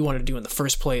 to do what you wanted to do in the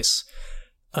first place,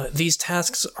 these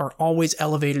tasks are always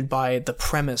elevated by the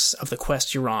premise of the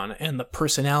quest you're on and the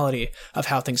personality of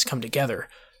how things come together.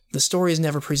 The story is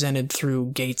never presented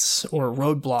through gates or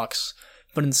roadblocks,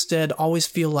 but instead always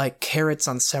feel like carrots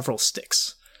on several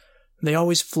sticks. They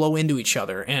always flow into each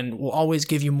other and will always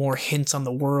give you more hints on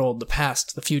the world, the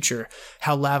past, the future,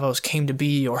 how Lavos came to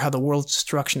be, or how the world's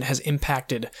destruction has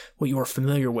impacted what you are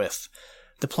familiar with.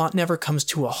 The plot never comes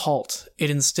to a halt.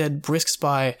 It instead brisks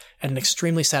by at an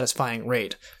extremely satisfying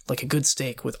rate, like a good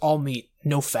steak with all meat,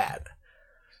 no fat.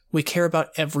 We care about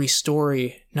every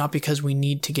story, not because we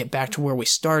need to get back to where we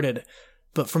started,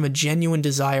 but from a genuine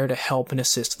desire to help and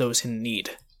assist those in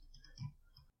need.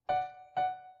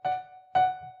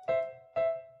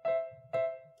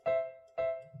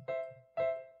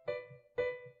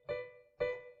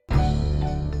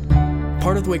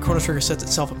 Part of the way Chrono Trigger sets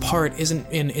itself apart isn't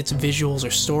in its visuals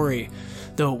or story,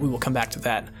 though we will come back to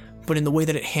that, but in the way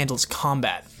that it handles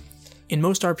combat. In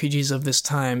most RPGs of this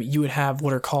time, you would have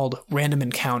what are called random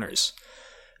encounters.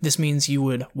 This means you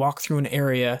would walk through an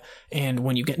area, and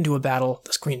when you get into a battle,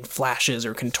 the screen flashes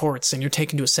or contorts, and you're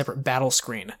taken to a separate battle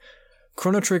screen.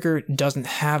 Chrono Trigger doesn't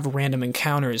have random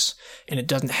encounters, and it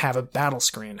doesn't have a battle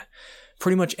screen.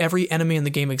 Pretty much every enemy in the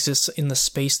game exists in the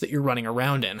space that you're running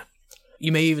around in.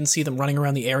 You may even see them running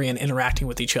around the area and interacting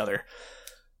with each other.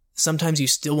 Sometimes you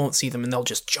still won't see them and they'll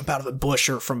just jump out of a bush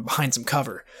or from behind some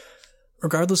cover.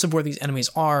 Regardless of where these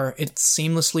enemies are, it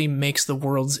seamlessly makes the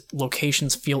world's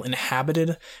locations feel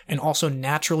inhabited and also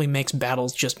naturally makes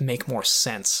battles just make more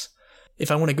sense.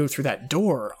 If I want to go through that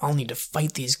door, I'll need to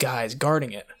fight these guys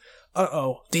guarding it.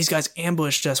 Uh-oh, these guys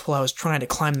ambushed us while I was trying to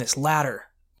climb this ladder.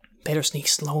 Better sneak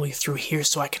slowly through here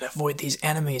so I can avoid these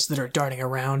enemies that are darting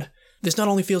around. This not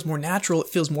only feels more natural, it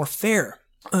feels more fair.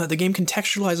 The game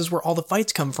contextualizes where all the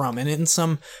fights come from, and in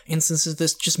some instances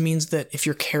this just means that if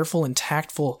you're careful and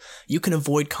tactful, you can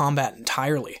avoid combat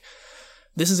entirely.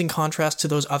 This is in contrast to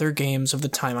those other games of the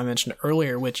time I mentioned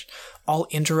earlier, which all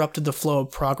interrupted the flow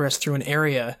of progress through an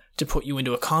area to put you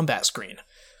into a combat screen.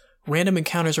 Random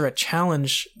encounters are a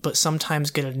challenge, but sometimes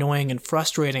get annoying and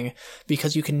frustrating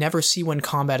because you can never see when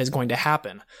combat is going to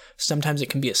happen. Sometimes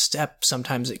it can be a step,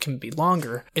 sometimes it can be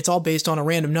longer. It's all based on a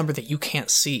random number that you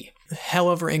can't see.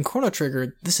 However, in Chrono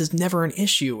Trigger, this is never an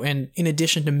issue, and in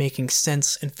addition to making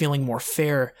sense and feeling more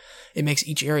fair, it makes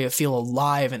each area feel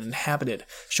alive and inhabited,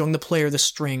 showing the player the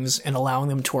strings and allowing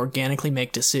them to organically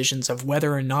make decisions of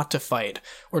whether or not to fight,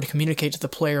 or to communicate to the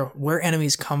player where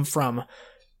enemies come from.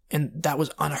 And that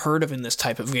was unheard of in this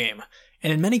type of game.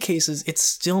 And in many cases, it's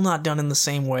still not done in the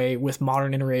same way with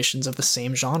modern iterations of the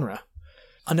same genre.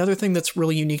 Another thing that's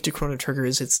really unique to Chrono Trigger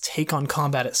is its take on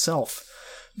combat itself.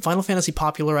 Final Fantasy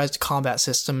popularized a combat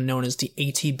system known as the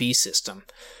ATB system,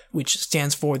 which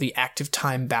stands for the Active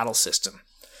Time Battle System.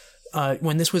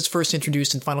 When this was first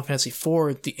introduced in Final Fantasy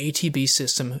IV, the ATB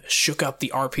system shook up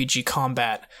the RPG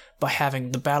combat by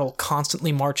having the battle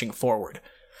constantly marching forward.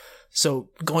 So,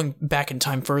 going back in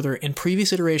time further, in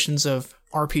previous iterations of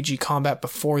RPG combat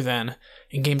before then,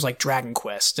 in games like Dragon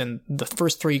Quest and the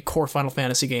first 3 core Final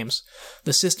Fantasy games,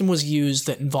 the system was used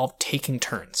that involved taking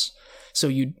turns. So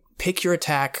you'd pick your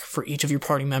attack for each of your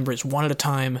party members one at a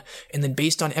time, and then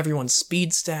based on everyone's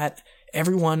speed stat,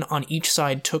 everyone on each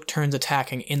side took turns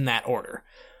attacking in that order.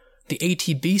 The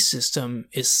ATB system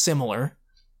is similar,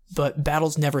 but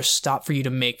battles never stop for you to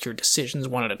make your decisions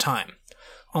one at a time.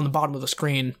 On the bottom of the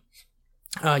screen,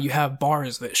 you have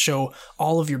bars that show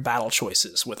all of your battle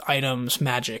choices with items,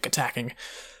 magic, attacking,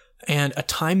 and a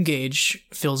time gauge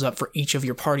fills up for each of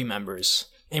your party members,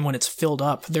 and when it's filled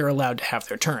up, they're allowed to have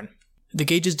their turn. The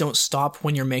gauges don't stop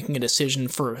when you're making a decision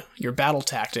for your battle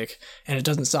tactic, and it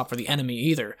doesn't stop for the enemy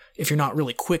either. If you're not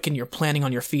really quick and you're planning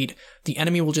on your feet, the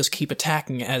enemy will just keep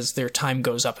attacking as their time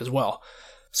goes up as well.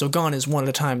 So Gon is one at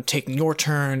a time taking your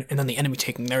turn, and then the enemy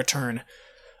taking their turn.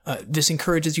 This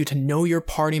encourages you to know your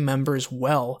party members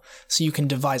well, so you can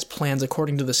devise plans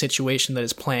according to the situation that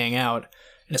is playing out,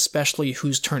 and especially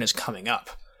whose turn is coming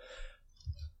up.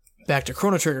 Back to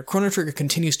Chrono Trigger. Chrono Trigger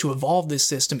continues to evolve this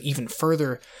system even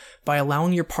further by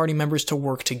allowing your party members to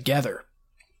work together.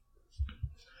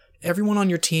 Everyone on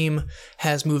your team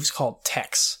has moves called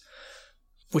techs,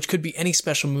 which could be any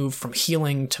special move from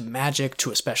healing to magic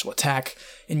to a special attack,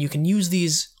 and you can use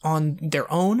these on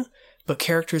their own, but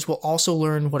characters will also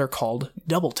learn what are called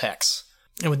double techs.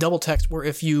 And with double techs, where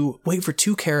if you wait for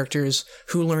 2 characters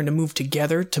who learn to move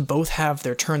together to both have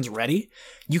their turns ready,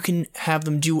 you can have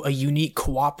them do a unique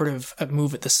cooperative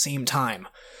move at the same time.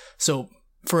 So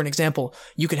For an example,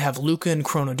 you could have Luca and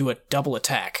Chrono do a double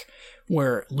attack,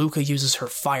 where Luca uses her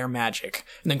fire magic,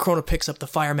 and then Chrono picks up the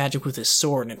fire magic with his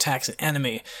sword and attacks an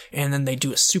enemy, and then they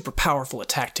do a super powerful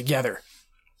attack together.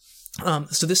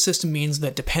 So this system means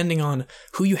that depending on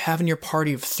who you have in your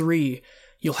party of 3,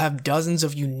 you'll have dozens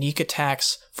of unique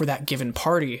attacks for that given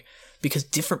party, because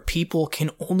different people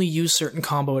can only use certain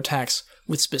combo attacks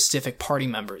with specific party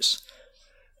members.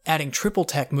 Adding triple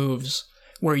tech moves,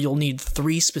 where you'll need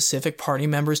 3 specific party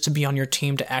members to be on your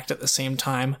team to act at the same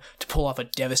time to pull off a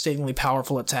devastatingly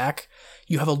powerful attack,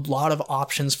 you have a lot of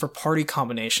options for party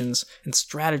combinations and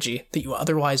strategy that you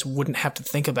otherwise wouldn't have to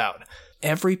think about.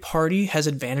 Every party has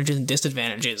advantages and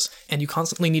disadvantages, and you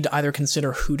constantly need to either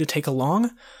consider who to take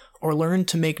along, or learn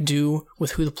to make do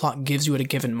with who the plot gives you at a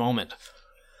given moment.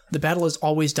 The battle is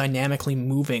always dynamically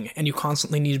moving, and you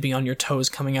constantly need to be on your toes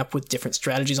coming up with different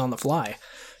strategies on the fly.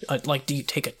 Like, do you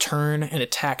take a turn and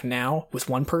attack now with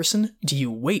one person? Do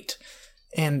you wait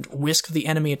and risk the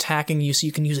enemy attacking you so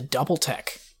you can use a double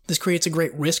tech? This creates a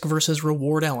great risk versus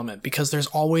reward element, because there's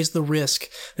always the risk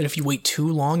that if you wait too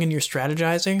long in your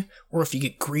strategizing, or if you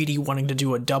get greedy wanting to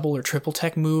do a double or triple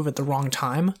tech move at the wrong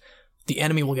time, the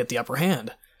enemy will get the upper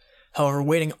hand. However,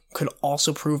 waiting could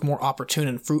also prove more opportune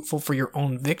and fruitful for your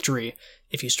own victory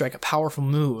if you strike a powerful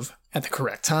move at the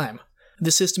correct time.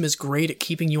 This system is great at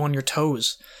keeping you on your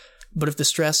toes, but if the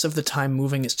stress of the time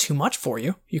moving is too much for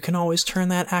you, you can always turn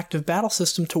that active battle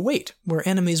system to wait, where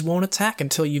enemies won't attack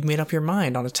until you've made up your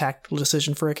mind on a tactical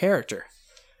decision for a character.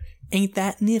 Ain't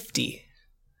that nifty?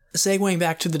 Segueing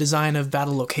back to the design of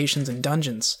battle locations and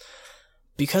dungeons,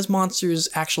 because monsters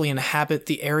actually inhabit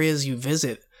the areas you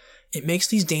visit, it makes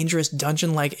these dangerous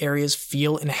dungeon-like areas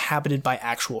feel inhabited by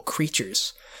actual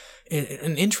creatures.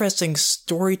 An interesting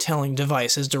storytelling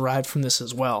device is derived from this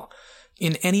as well.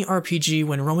 In any RPG,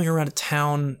 when roaming around a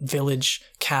town, village,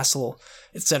 castle,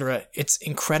 etc., it's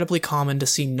incredibly common to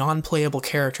see non-playable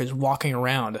characters walking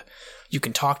around. You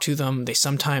can talk to them. They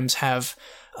sometimes have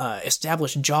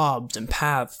established jobs and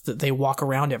paths that they walk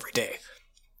around every day.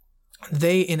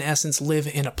 They, in essence, live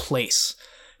in a place.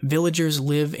 Villagers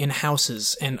live in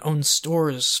houses and own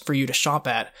stores for you to shop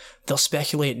at. They'll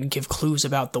speculate and give clues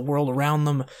about the world around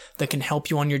them that can help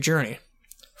you on your journey.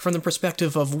 From the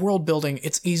perspective of world building,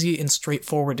 it's easy and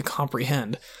straightforward to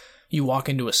comprehend. You walk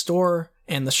into a store,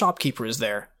 and the shopkeeper is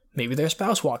there. Maybe their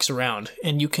spouse walks around,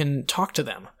 and you can talk to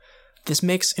them. This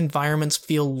makes environments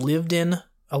feel lived in,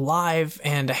 alive,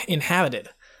 and inhabited.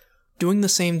 Doing the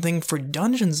same thing for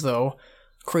dungeons, though,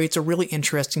 creates a really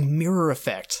interesting mirror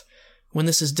effect. When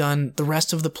this is done, the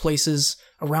rest of the places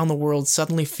around the world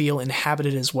suddenly feel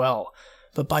inhabited as well,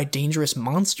 but by dangerous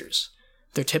monsters.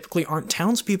 There typically aren't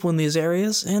townspeople in these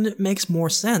areas, and it makes more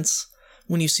sense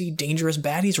when you see dangerous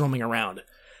baddies roaming around.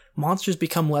 Monsters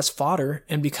become less fodder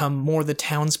and become more the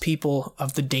townspeople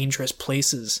of the dangerous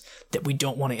places that we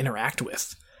don't want to interact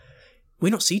with. We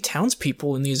don't see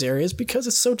townspeople in these areas because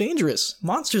it's so dangerous.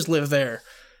 Monsters live there.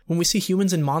 When we see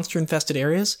humans in monster-infested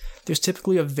areas, there's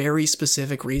typically a very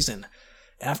specific reason.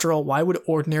 After all, why would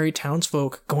ordinary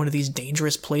townsfolk go into these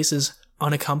dangerous places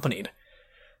unaccompanied?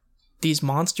 These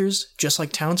monsters, just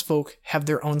like townsfolk, have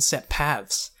their own set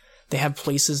paths. They have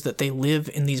places that they live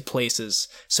in these places,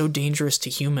 so dangerous to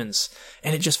humans,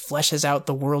 and it just fleshes out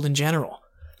the world in general.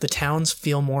 The towns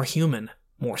feel more human,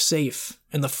 more safe,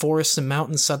 and the forests and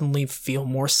mountains suddenly feel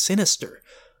more sinister.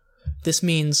 This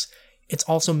means it's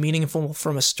also meaningful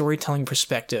from a storytelling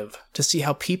perspective to see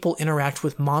how people interact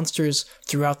with monsters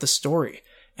throughout the story,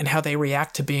 and how they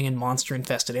react to being in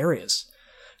monster-infested areas.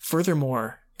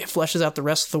 Furthermore, it fleshes out the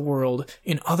rest of the world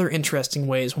in other interesting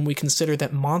ways when we consider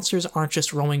that monsters aren't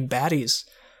just roaming baddies.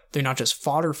 They're not just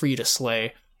fodder for you to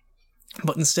slay,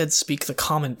 but instead speak the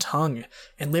common tongue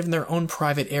and live in their own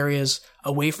private areas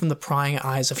away from the prying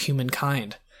eyes of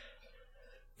humankind.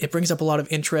 It brings up a lot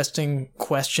of interesting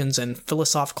questions and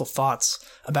philosophical thoughts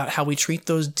about how we treat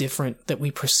those different that we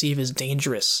perceive as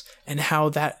dangerous, and how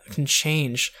that can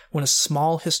change when a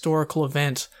small historical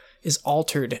event is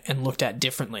altered and looked at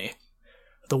differently.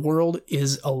 The world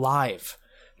is alive.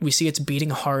 We see its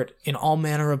beating heart in all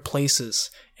manner of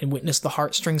places, and witness the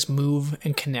heartstrings move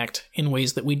and connect in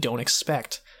ways that we don't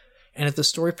expect. And as the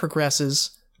story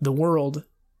progresses, the world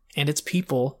and its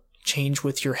people change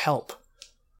with your help.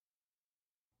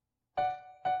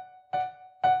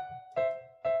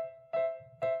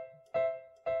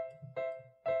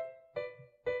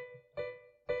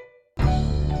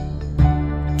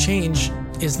 Change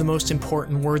is the most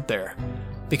important word there,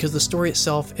 because the story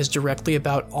itself is directly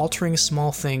about altering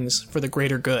small things for the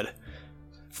greater good.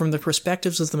 From the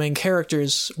perspectives of the main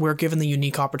characters, we're given the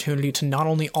unique opportunity to not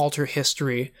only alter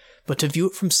history, but to view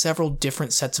it from several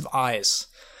different sets of eyes.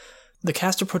 The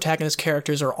cast of protagonist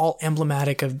characters are all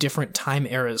emblematic of different time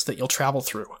eras that you'll travel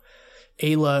through.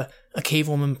 Ayla, a cave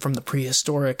woman from the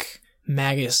prehistoric,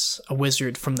 Magus, a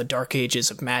wizard from the dark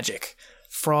ages of magic,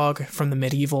 Frog from the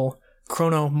medieval,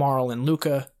 Chrono, Marl, and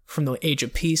Luca from the Age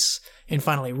of Peace, and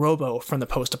finally Robo from the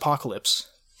post-apocalypse.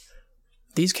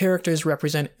 These characters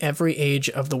represent every age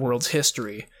of the world's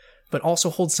history, but also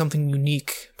hold something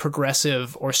unique,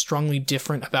 progressive, or strongly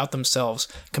different about themselves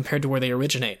compared to where they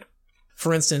originate.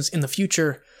 For instance, in the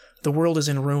future, the world is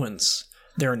in ruins.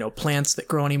 There are no plants that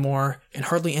grow anymore, and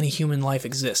hardly any human life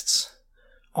exists.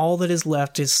 All that is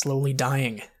left is slowly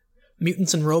dying.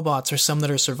 Mutants and robots are some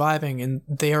that are surviving, and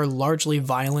they are largely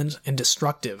violent and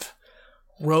destructive.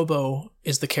 Robo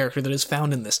is the character that is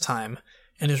found in this time,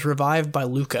 and is revived by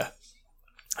Luca.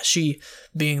 She,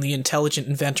 being the intelligent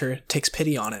inventor, takes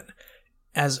pity on it,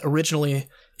 as originally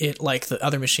it, like the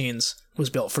other machines, was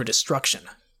built for destruction.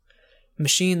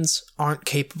 Machines aren't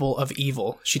capable of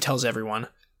evil, she tells everyone.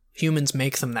 Humans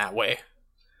make them that way.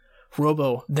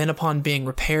 Robo, then upon being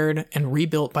repaired and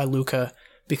rebuilt by Luca,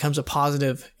 becomes a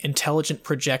positive, intelligent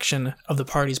projection of the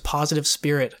party's positive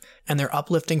spirit and their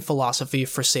uplifting philosophy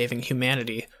for saving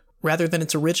humanity, rather than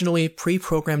its originally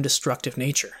pre-programmed destructive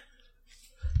nature.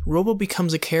 Robo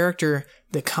becomes a character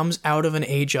that comes out of an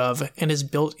age of and is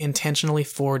built intentionally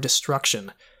for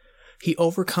destruction. He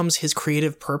overcomes his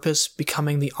creative purpose,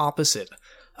 becoming the opposite,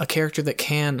 a character that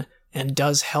can and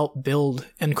does help build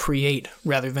and create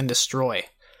rather than destroy.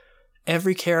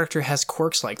 Every character has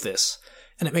quirks like this,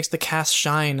 and it makes the cast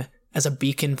shine as a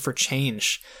beacon for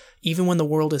change, even when the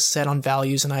world is set on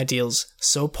values and ideals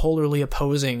so polarly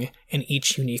opposing in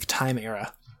each unique time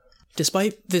era.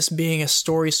 Despite this being a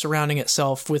story surrounding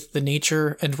itself with the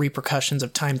nature and repercussions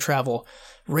of time travel,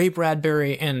 Ray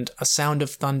Bradbury and A Sound of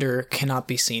Thunder cannot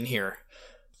be seen here.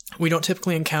 We don't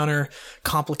typically encounter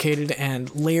complicated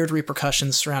and layered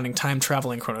repercussions surrounding time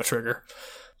travel in Chrono Trigger.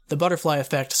 The butterfly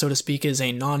effect, so to speak, is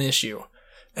a non-issue.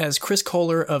 As Chris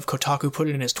Kohler of Kotaku put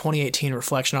it in his 2018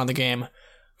 reflection on the game,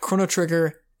 Chrono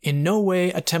Trigger in no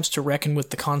way attempts to reckon with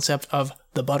the concept of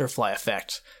the butterfly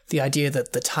effect, the idea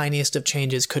that the tiniest of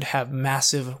changes could have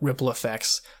massive ripple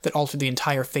effects that alter the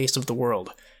entire face of the world,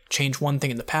 change one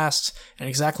thing in the past, and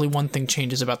exactly one thing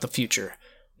changes about the future.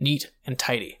 Neat and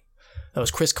tidy. That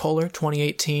was Chris Kohler,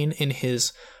 2018, in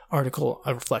his article,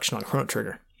 A Reflection on Chrono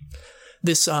Trigger.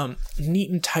 This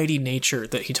neat and tidy nature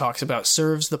that he talks about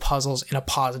serves the puzzles in a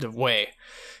positive way.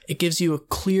 It gives you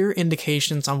clear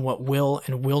indications on what will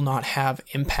and will not have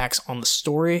impacts on the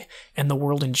story and the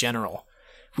world in general.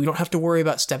 We don't have to worry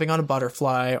about stepping on a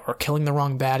butterfly or killing the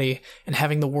wrong baddie and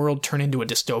having the world turn into a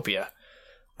dystopia.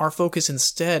 Our focus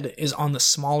instead is on the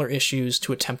smaller issues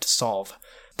to attempt to solve.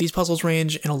 These puzzles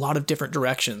range in a lot of different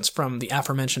directions, from the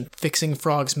aforementioned fixing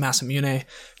Frog's Masamune,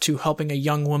 to helping a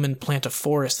young woman plant a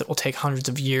forest that will take hundreds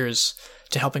of years,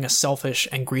 to helping a selfish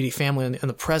and greedy family in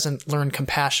the present learn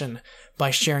compassion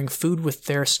by sharing food with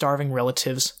their starving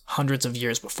relatives hundreds of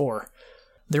years before.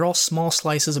 They're all small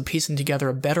slices of piecing together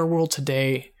a better world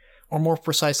today, or more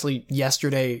precisely,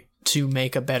 yesterday, to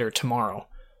make a better tomorrow.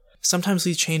 Sometimes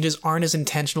these changes aren't as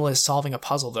intentional as solving a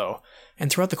puzzle, though,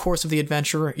 and throughout the course of the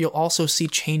adventure, you'll also see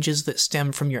changes that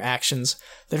stem from your actions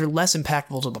that are less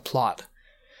impactful to the plot,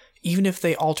 even if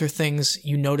they alter things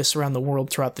you notice around the world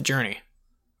throughout the journey.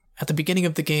 At the beginning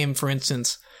of the game, for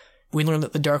instance, we learn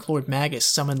that the Dark Lord Magus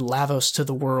summoned Lavos to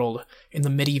the world in the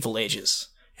medieval ages,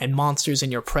 and monsters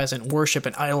in your present worship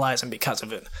and idolize him because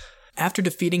of it. After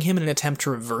defeating him in an attempt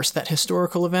to reverse that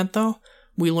historical event, though,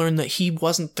 we learn that he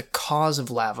wasn't the cause of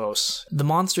Lavos. The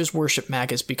monsters worship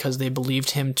Magus because they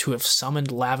believed him to have summoned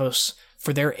Lavos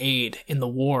for their aid in the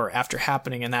war after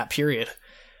happening in that period.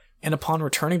 And upon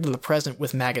returning to the present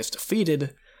with Magus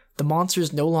defeated, the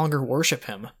monsters no longer worship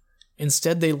him.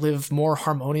 Instead, they live more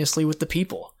harmoniously with the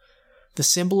people. The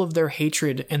symbol of their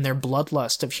hatred and their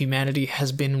bloodlust of humanity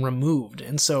has been removed,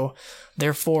 and so,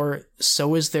 therefore,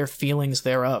 so is their feelings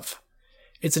thereof.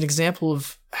 It's an example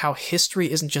of how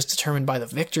history isn't just determined by the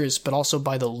victors, but also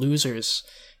by the losers.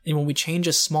 And when we change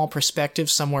a small perspective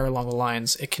somewhere along the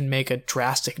lines, it can make a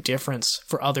drastic difference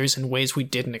for others in ways we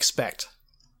didn't expect.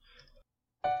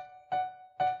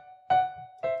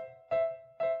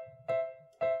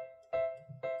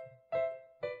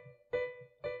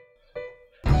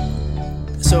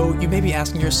 So you may be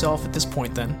asking yourself at this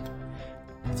point then,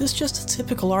 is this just a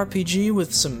typical RPG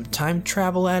with some time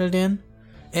travel added in?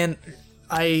 And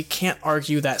I can't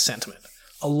argue that sentiment.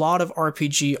 A lot of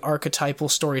RPG archetypal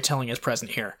storytelling is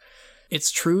present here.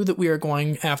 It's true that we are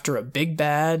going after a big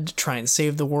bad to try and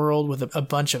save the world with a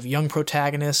bunch of young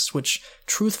protagonists, which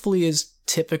truthfully is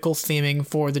typical theming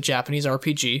for the Japanese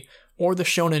RPG, or the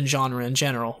shonen genre in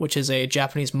general, which is a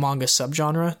Japanese manga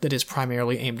subgenre that is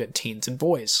primarily aimed at teens and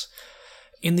boys.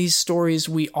 In these stories,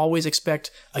 we always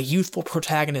expect a youthful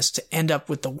protagonist to end up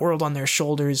with the world on their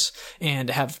shoulders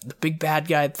and have the big bad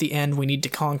guy at the end we need to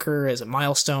conquer as a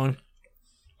milestone.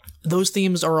 Those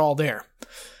themes are all there.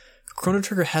 Chrono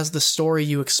Trigger has the story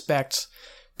you expect,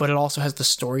 but it also has the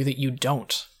story that you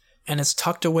don't. And it's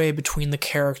tucked away between the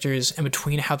characters and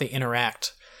between how they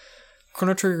interact.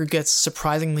 Chrono Trigger gets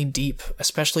surprisingly deep,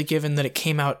 especially given that it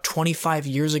came out 25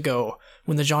 years ago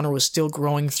when the genre was still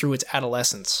growing through its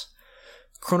adolescence.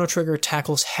 Chrono Trigger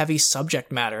tackles heavy subject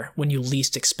matter when you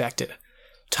least expect it.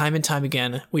 Time and time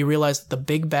again, we realize that the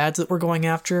big bads that we're going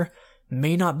after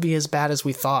may not be as bad as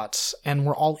we thought, and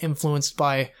we're all influenced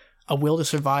by a will to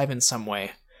survive in some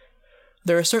way.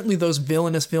 There are certainly those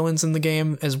villainous villains in the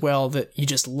game as well that you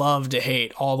just love to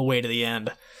hate all the way to the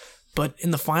end. But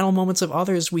in the final moments of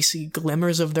others, we see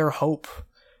glimmers of their hope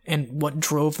and what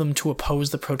drove them to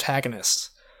oppose the protagonist.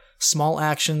 Small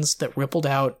actions that rippled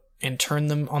out and turned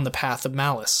them on the path of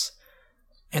malice.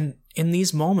 And in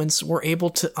these moments, we're able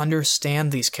to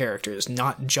understand these characters,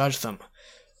 not judge them.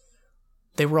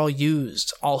 They were all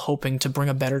used, all hoping to bring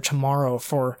a better tomorrow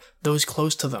for those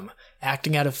close to them,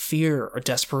 acting out of fear or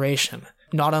desperation,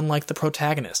 not unlike the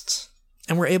protagonists.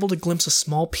 And we're able to glimpse a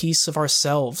small piece of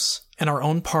ourselves and our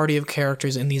own party of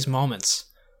characters in these moments.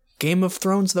 Game of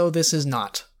Thrones, though, this is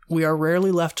not. We are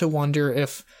rarely left to wonder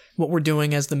if what we're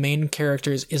doing as the main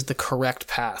characters is the correct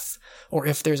path, or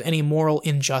if there's any moral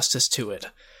injustice to it.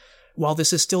 While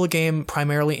this is still a game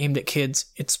primarily aimed at kids,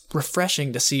 it's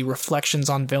refreshing to see reflections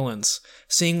on villains,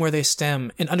 seeing where they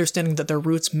stem, and understanding that their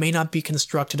roots may not be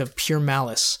constructed of pure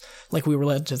malice, like we were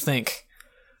led to think.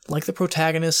 Like the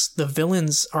protagonists, the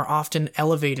villains are often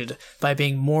elevated by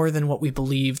being more than what we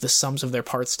believe the sums of their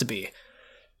parts to be.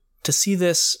 To see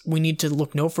this, we need to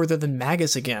look no further than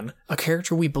Magus again, a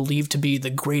character we believe to be the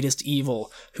greatest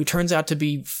evil, who turns out to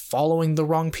be following the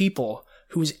wrong people,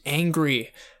 who's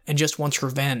angry and just wants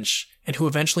revenge, and who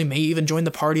eventually may even join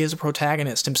the party as a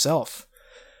protagonist himself.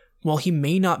 While he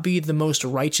may not be the most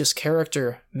righteous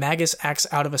character, Magus acts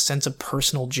out of a sense of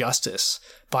personal justice,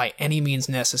 by any means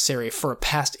necessary for a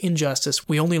past injustice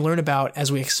we only learn about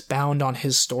as we expound on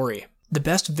his story. The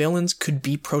best villains could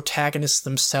be protagonists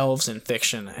themselves in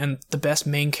fiction, and the best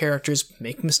main characters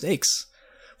make mistakes.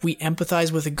 We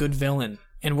empathize with a good villain,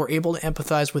 and we're able to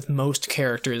empathize with most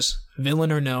characters,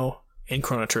 villain or no, in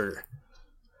Chrono Trigger.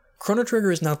 Chrono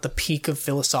Trigger is not the peak of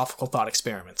philosophical thought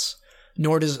experiments,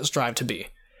 nor does it strive to be.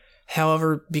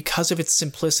 However, because of its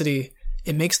simplicity,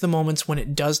 it makes the moments when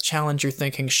it does challenge your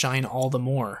thinking shine all the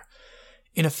more.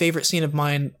 In a favorite scene of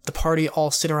mine, the party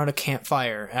all sit around a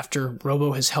campfire after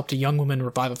Robo has helped a young woman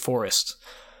revive a forest.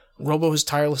 Robo has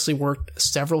tirelessly worked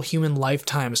several human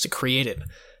lifetimes to create it,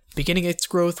 beginning its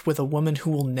growth with a woman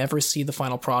who will never see the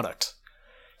final product.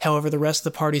 However, the rest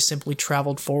of the party simply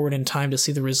traveled forward in time to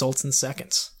see the results in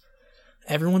seconds.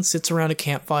 Everyone sits around a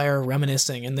campfire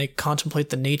reminiscing, and they contemplate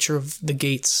the nature of the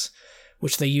gates,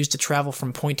 which they use to travel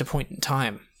from point to point in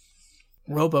time.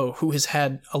 Robo, who has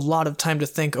had a lot of time to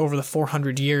think over the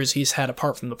 400 years he's had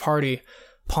apart from the party,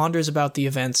 ponders about the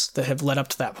events that have led up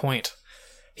to that point.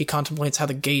 He contemplates how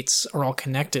the gates are all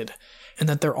connected, and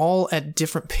that they're all at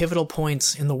different pivotal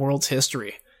points in the world's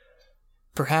history.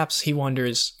 Perhaps, he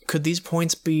wonders, could these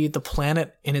points be the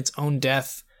planet in its own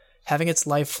death, having its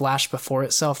life flash before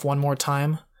itself one more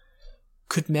time?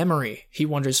 Could memory, he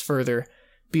wonders further,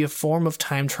 be a form of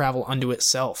time travel unto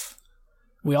itself?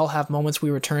 We all have moments we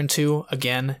return to,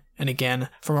 again and again,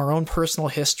 from our own personal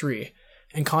history,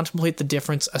 and contemplate the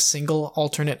difference a single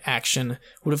alternate action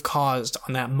would have caused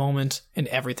on that moment and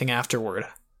everything afterward.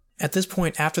 At this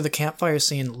point, after the campfire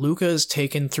scene, Luca is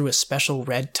taken through a special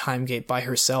red time gate by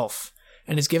herself,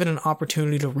 and is given an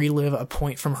opportunity to relive a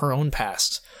point from her own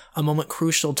past, a moment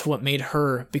crucial to what made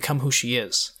her become who she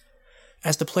is.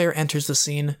 As the player enters the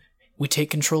scene, we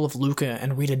take control of Luca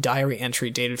and read a diary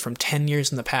entry dated from 10 years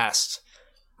in the past.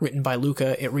 Written by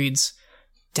Luca, it reads,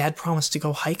 "Dad promised to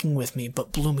go hiking with me,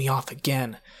 but blew me off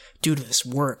again, due to this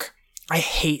work. I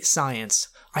hate science.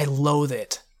 I loathe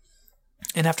it."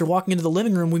 And after walking into the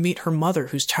living room, we meet her mother,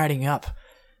 who's tidying up.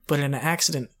 But in an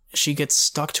accident, she gets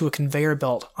stuck to a conveyor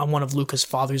belt on one of Luca's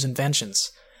father's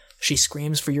inventions. She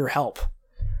screams for your help.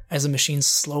 As the machine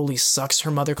slowly sucks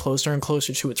her mother closer and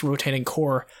closer to its rotating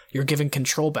core, you're given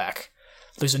control back.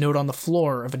 There's a note on the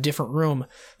floor of a different room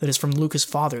that is from Luca's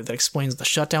father that explains the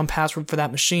shutdown password for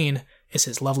that machine is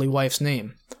his lovely wife's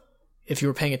name. If you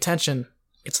were paying attention,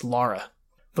 it's Lara.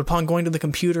 But upon going to the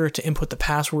computer to input the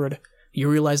password, you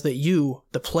realize that you,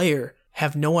 the player,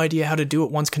 have no idea how to do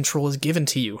it once control is given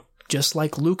to you. just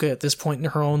like Luca at this point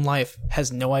in her own life,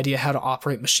 has no idea how to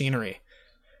operate machinery.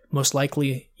 Most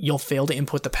likely, you'll fail to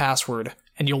input the password,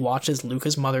 and you'll watch as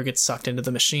Luca's mother gets sucked into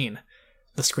the machine.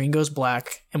 The screen goes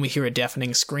black, and we hear a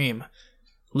deafening scream.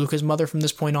 Luca's mother from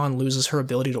this point on loses her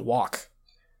ability to walk.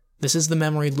 This is the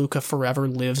memory Luca forever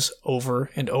lives over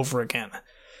and over again.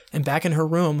 And back in her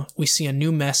room, we see a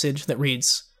new message that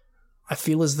reads, "I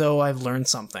feel as though I've learned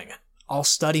something. I'll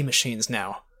study machines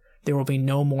now. There will be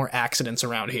no more accidents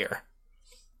around here."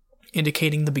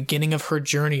 Indicating the beginning of her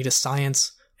journey to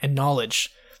science and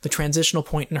knowledge, the transitional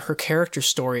point in her character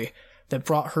story that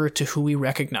brought her to who we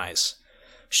recognize.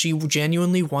 She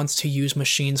genuinely wants to use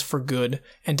machines for good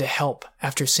and to help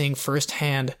after seeing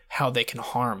firsthand how they can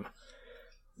harm.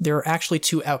 There are actually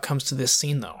two outcomes to this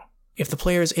scene, though. If the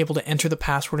player is able to enter the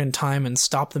password in time and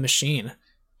stop the machine,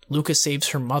 Luca saves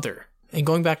her mother, and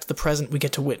going back to the present, we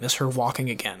get to witness her walking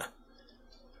again.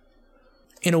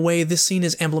 In a way, this scene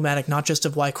is emblematic not just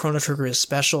of why Chrono Trigger is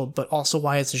special, but also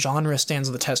why its genre stands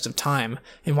the test of time,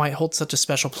 and why it holds such a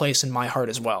special place in my heart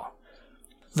as well.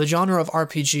 The genre of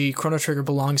RPG Chrono Trigger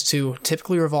belongs to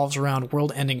typically revolves around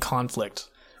world-ending conflict,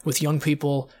 with young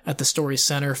people at the story's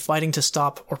center fighting to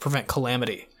stop or prevent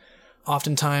calamity.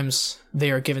 Oftentimes,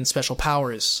 they are given special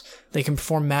powers. They can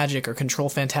perform magic or control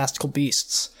fantastical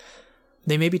beasts.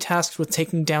 They may be tasked with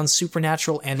taking down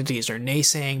supernatural entities or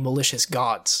naysaying malicious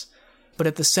gods. But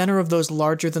at the center of those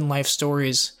larger-than-life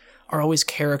stories are always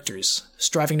characters,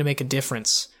 striving to make a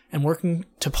difference, and working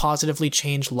to positively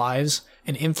change lives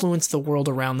and influence the world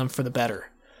around them for the better.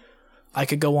 I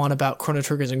could go on about Chrono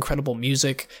Trigger's incredible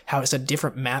music, how it's a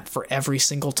different map for every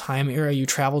single time era you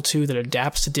travel to that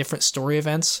adapts to different story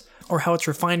events, or how its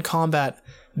refined combat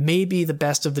may be the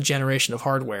best of the generation of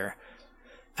hardware.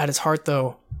 At its heart,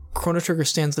 though, Chrono Trigger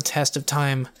stands the test of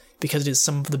time because it is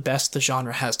some of the best the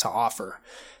genre has to offer,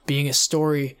 being a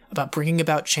story about bringing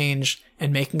about change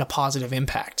and making a positive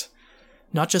impact.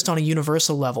 Not just on a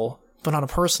universal level, but on a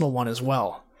personal one as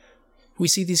well. We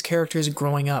see these characters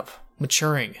growing up,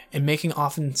 maturing, and making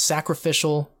often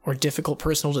sacrificial or difficult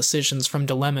personal decisions from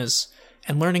dilemmas,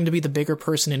 and learning to be the bigger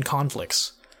person in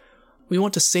conflicts. We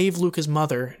want to save Luca's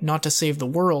mother, not to save the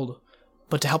world,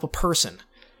 but to help a person.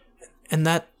 And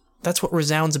that's what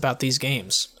resounds about these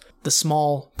games. The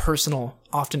small, personal,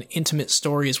 often intimate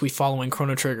stories we follow in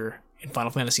Chrono Trigger, in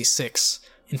Final Fantasy VI,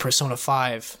 in Persona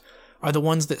 5, are the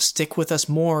ones that stick with us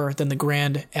more than the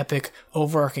grand, epic,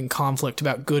 overarching conflict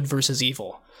about good versus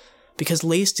evil. Because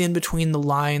laced in between the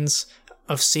lines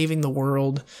of saving the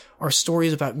world are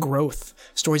stories about growth,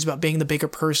 stories about being the bigger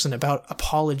person, about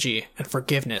apology and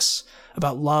forgiveness,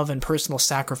 about love and personal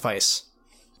sacrifice.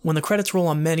 When the credits roll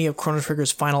on many of Chrono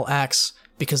Trigger's final acts,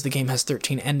 because the game has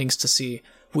 13 endings to see,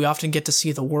 we often get to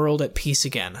see the world at peace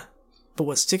again. But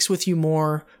what sticks with you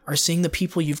more are seeing the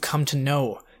people you've come to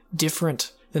know,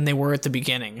 different than they were at the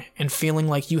beginning, and feeling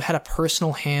like you had a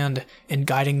personal hand in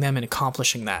guiding them and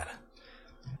accomplishing that.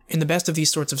 In the best of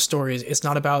these sorts of stories, it's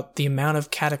not about the amount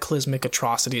of cataclysmic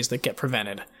atrocities that get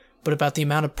prevented, but about the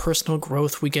amount of personal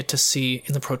growth we get to see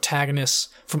in the protagonists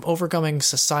from overcoming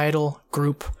societal,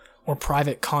 group, or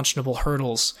private conscionable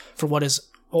hurdles for what is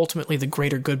ultimately the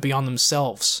greater good beyond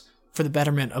themselves, for the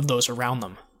betterment of those around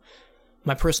them.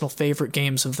 My personal favorite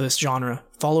games of this genre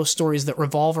follow stories that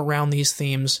revolve around these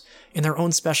themes in their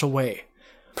own special way.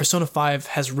 Persona 5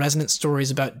 has resonant stories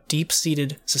about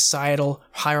deep-seated societal,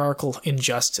 hierarchical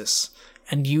injustice,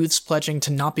 and youths pledging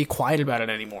to not be quiet about it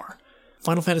anymore.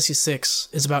 Final Fantasy VI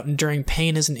is about enduring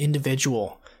pain as an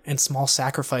individual, and small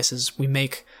sacrifices we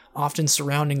make, often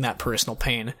surrounding that personal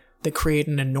pain, that create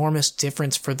an enormous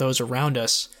difference for those around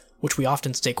us, which we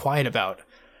often stay quiet about,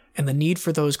 and the need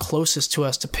for those closest to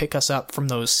us to pick us up from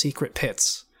those secret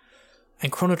pits. And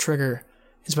Chrono Trigger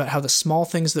is about how the small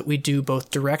things that we do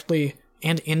both directly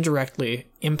and indirectly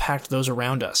impact those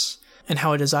around us, and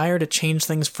how a desire to change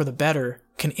things for the better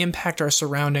can impact our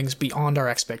surroundings beyond our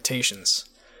expectations.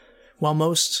 While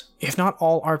most, if not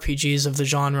all, RPGs of the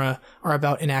genre are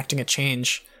about enacting a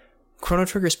change, Chrono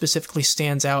Trigger specifically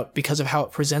stands out because of how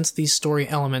it presents these story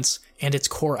elements and its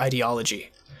core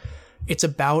ideology. It's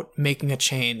about making a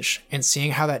change and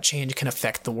seeing how that change can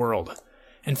affect the world,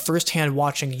 and firsthand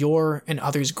watching your and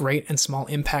others' great and small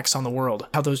impacts on the world,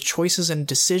 how those choices and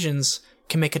decisions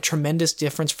can make a tremendous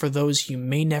difference for those you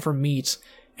may never meet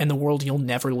and the world you'll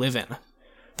never live in.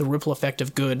 The ripple effect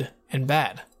of good and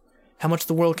bad. How much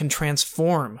the world can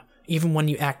transform even when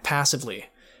you act passively,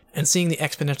 and seeing the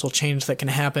exponential change that can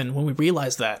happen when we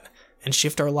realize that and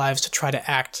shift our lives to try to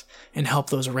act and help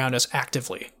those around us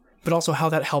actively, but also how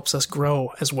that helps us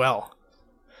grow as well.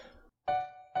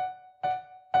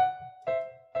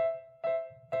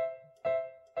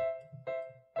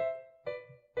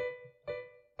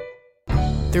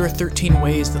 There are 13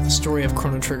 ways that the story of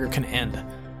Chrono Trigger can end.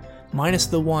 Minus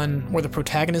the one where the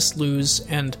protagonists lose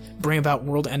and bring about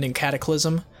world-ending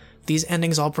cataclysm, these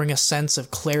endings all bring a sense of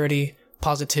clarity,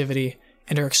 positivity,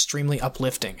 and are extremely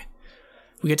uplifting.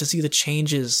 We get to see the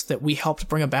changes that we helped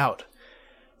bring about.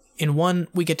 In one,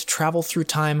 we get to travel through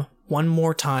time one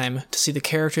more time to see the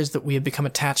characters that we have become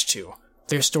attached to,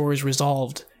 their stories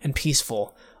resolved and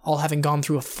peaceful, all having gone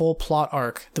through a full plot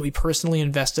arc that we personally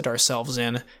invested ourselves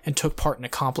in and took part in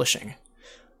accomplishing.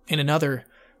 In another,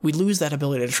 we lose that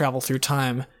ability to travel through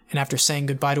time, and after saying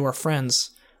goodbye to our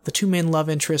friends, the two main love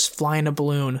interests fly in a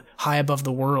balloon high above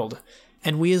the world,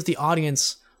 and we as the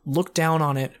audience look down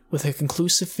on it with a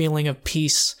conclusive feeling of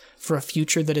peace for a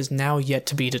future that is now yet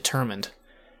to be determined.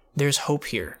 There's hope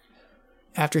here.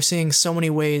 After seeing so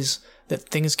many ways that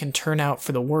things can turn out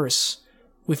for the worse,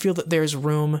 we feel that there's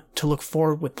room to look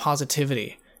forward with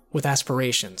positivity, with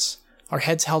aspirations, our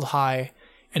heads held high,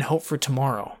 and hope for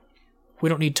tomorrow. We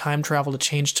don't need time travel to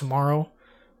change tomorrow.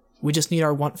 We just need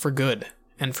our want for good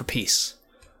and for peace.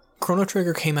 Chrono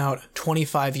Trigger came out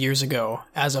 25 years ago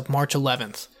as of March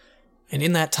 11th, and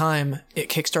in that time, it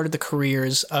kickstarted the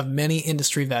careers of many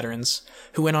industry veterans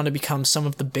who went on to become some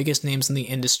of the biggest names in the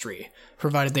industry,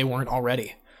 provided they weren't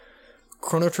already.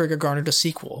 Chrono Trigger garnered a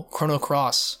sequel, Chrono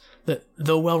Cross, that,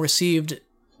 though well received,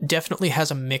 definitely has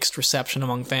a mixed reception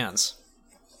among fans.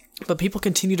 But people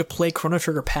continue to play Chrono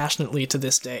Trigger passionately to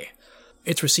this day.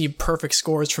 It's received perfect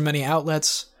scores from many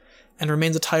outlets, and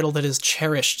remains a title that is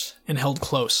cherished and held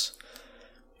close.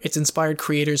 It's inspired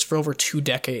creators for over 2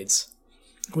 decades,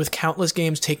 with countless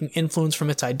games taking influence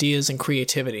from its ideas and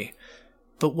creativity.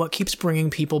 But what keeps bringing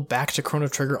people back to Chrono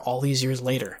Trigger all these years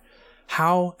later?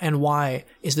 How and why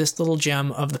is this little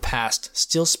gem of the past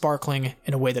still sparkling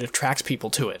in a way that attracts people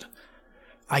to it?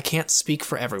 I can't speak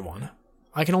for everyone.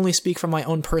 I can only speak from my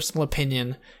own personal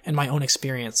opinion and my own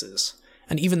experiences,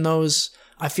 and even those,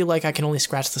 I feel like I can only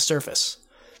scratch the surface.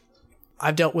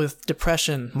 I've dealt with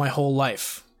depression my whole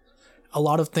life. A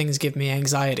lot of things give me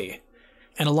anxiety,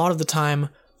 and a lot of the time,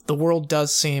 the world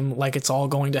does seem like it's all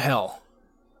going to hell.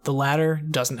 The latter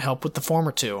doesn't help with the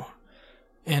former two.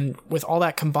 And with all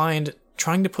that combined,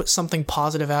 trying to put something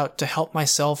positive out to help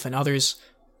myself and others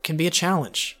can be a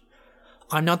challenge.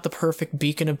 I'm not the perfect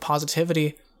beacon of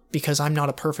positivity because I'm not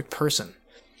a perfect person.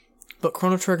 But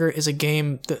Chrono Trigger is a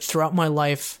game that throughout my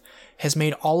life has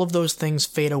made all of those things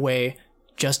fade away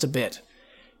just a bit.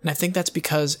 And I think that's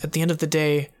because at the end of the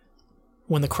day,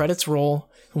 when the credits roll,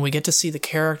 when we get to see the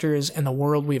characters and the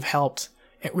world we've helped,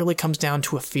 it really comes down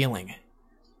to a feeling.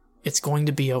 It's going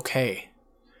to be okay.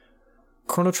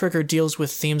 Chrono Trigger deals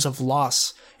with themes of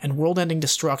loss and world-ending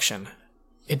destruction.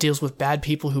 It deals with bad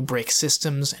people who break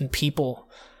systems and people.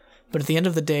 But at the end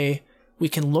of the day, we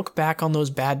can look back on those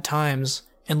bad times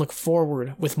and look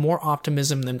forward with more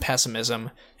optimism than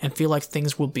pessimism and feel like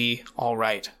things will be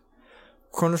alright.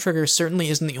 Chrono Trigger certainly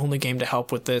isn't the only game to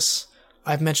help with this.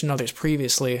 I've mentioned others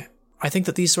previously. I think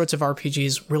that these sorts of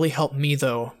RPGs really help me,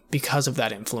 though, because of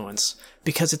that influence.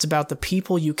 Because it's about the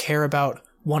people you care about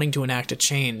wanting to enact a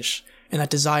change, and that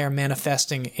desire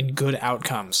manifesting in good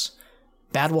outcomes.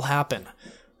 Bad will happen,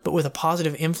 but with a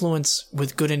positive influence,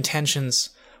 with good intentions,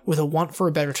 with a want for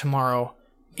a better tomorrow,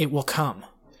 it will come.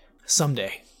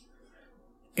 Someday.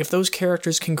 If those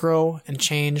characters can grow and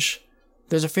change,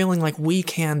 there's a feeling like we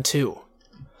can too.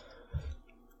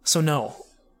 So no,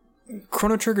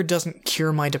 Chrono Trigger doesn't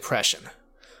cure my depression.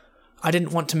 I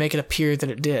didn't want to make it appear that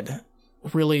it did.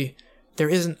 Really, there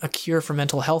isn't a cure for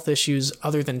mental health issues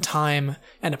other than time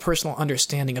and a personal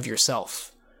understanding of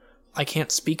yourself. I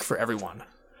can't speak for everyone.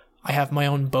 I have my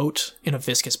own boat in a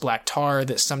viscous black tar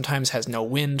that sometimes has no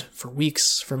wind for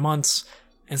weeks, for months,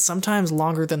 and sometimes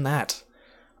longer than that.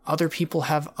 Other people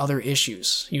have other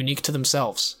issues, unique to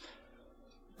themselves.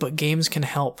 But games can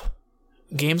help.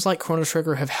 Games like Chrono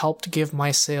Trigger have helped give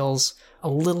my sails a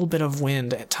little bit of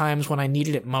wind at times when I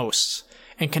needed it most,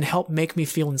 and can help make me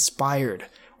feel inspired,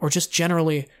 or just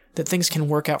generally that things can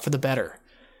work out for the better.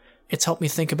 It's helped me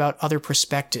think about other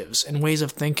perspectives and ways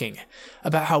of thinking,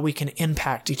 about how we can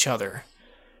impact each other.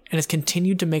 And it's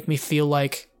continued to make me feel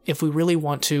like, if we really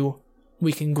want to,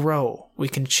 we can grow, we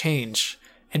can change,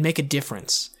 and make a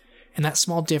difference. And that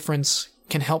small difference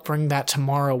can help bring that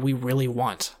tomorrow we really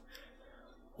want.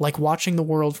 Like watching the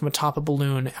world from atop a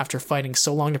balloon after fighting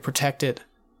so long to protect it,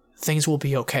 things will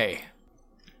be okay.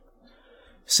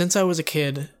 Since I was a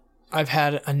kid, I've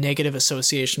had a negative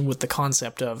association with the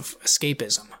concept of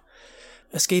escapism.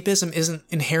 Escapism isn't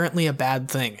inherently a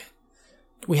bad thing.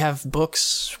 We have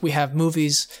books, we have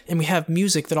movies, and we have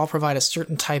music that all provide a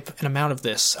certain type and amount of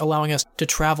this, allowing us to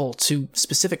travel to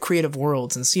specific creative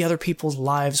worlds and see other people's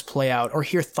lives play out, or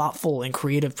hear thoughtful and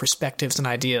creative perspectives and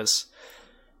ideas.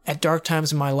 At dark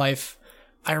times in my life,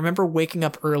 I remember waking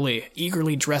up early,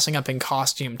 eagerly dressing up in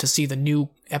costume to see the new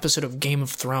episode of Game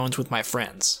of Thrones with my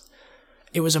friends.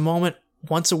 It was a moment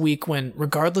once a week when,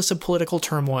 regardless of political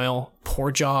turmoil,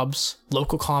 poor jobs,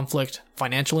 local conflict,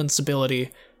 financial instability,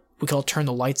 we could all turn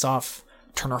the lights off,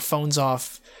 turn our phones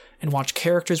off, and watch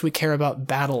characters we care about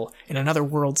battle in another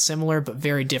world similar but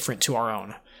very different to our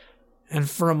own. And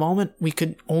for a moment, we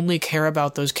could only care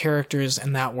about those characters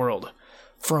in that world.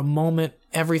 For a moment,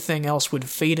 everything else would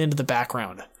fade into the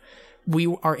background. We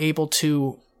are able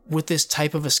to, with this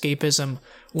type of escapism,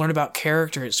 learn about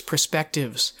characters,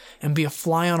 perspectives, and be a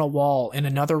fly on a wall in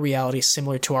another reality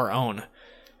similar to our own.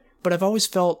 But I've always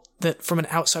felt that from an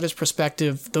outsider's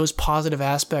perspective, those positive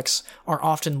aspects are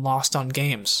often lost on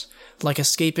games. Like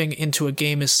escaping into a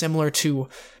game is similar to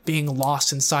being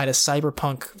lost inside a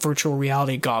cyberpunk virtual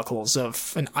reality goggles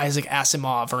of an Isaac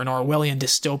Asimov or an Orwellian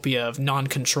dystopia of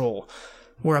non-control,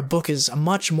 where a book is a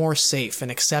much more safe and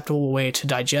acceptable way to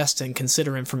digest and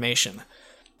consider information.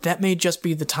 That may just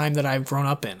be the time that I've grown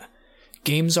up in.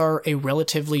 Games are a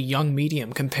relatively young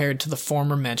medium compared to the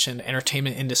former mentioned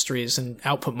entertainment industries and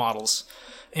output models,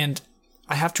 and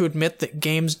I have to admit that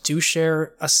games do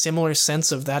share a similar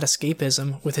sense of that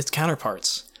escapism with its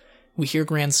counterparts. We hear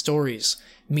grand stories,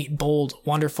 meet bold,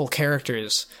 wonderful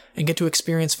characters, and get to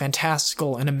experience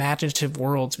fantastical and imaginative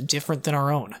worlds different than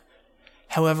our own.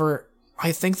 However,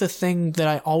 I think the thing that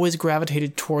I always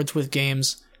gravitated towards with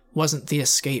games wasn't the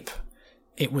escape.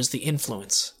 It was the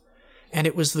influence. And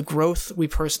it was the growth we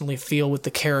personally feel with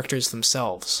the characters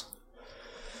themselves.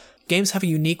 Games have a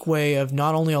unique way of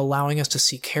not only allowing us to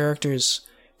see characters,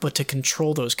 but to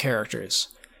control those characters.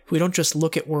 We don't just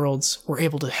look at worlds, we're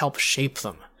able to help shape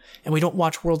them. And we don't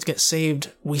watch worlds get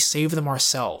saved, we save them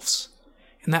ourselves.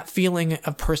 And that feeling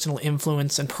of personal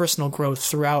influence and personal growth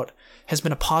throughout has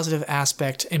been a positive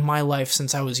aspect in my life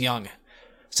since I was young.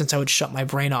 Since I would shut my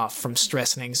brain off from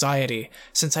stress and anxiety,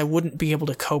 since I wouldn't be able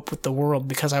to cope with the world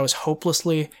because I was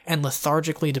hopelessly and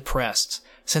lethargically depressed,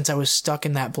 since I was stuck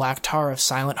in that black tar of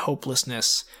silent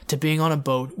hopelessness, to being on a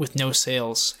boat with no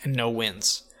sails and no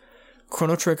winds.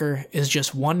 Chrono Trigger is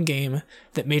just one game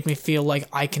that made me feel like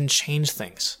I can change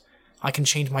things. I can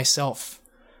change myself.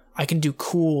 I can do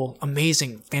cool,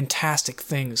 amazing, fantastic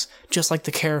things, just like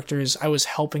the characters I was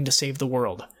helping to save the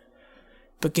world.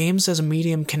 But games as a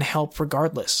medium can help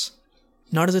regardless.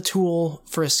 Not as a tool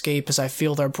for escape, as I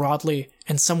feel they're broadly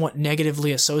and somewhat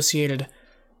negatively associated,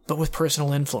 but with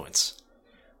personal influence.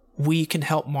 We can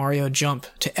help Mario jump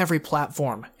to every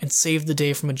platform and save the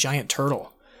day from a giant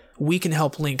turtle. We can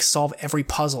help Link solve every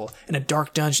puzzle in a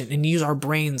dark dungeon and use our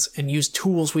brains and use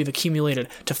tools we've accumulated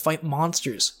to fight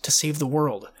monsters to save the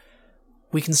world.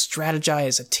 We can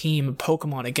strategize a team of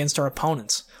Pokemon against our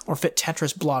opponents, or fit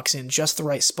Tetris blocks in just the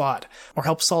right spot, or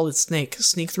help Solid Snake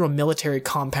sneak through a military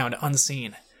compound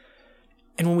unseen.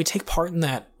 And when we take part in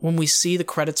that, when we see the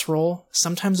credits roll,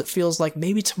 sometimes it feels like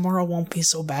maybe tomorrow won't be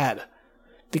so bad.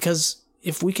 Because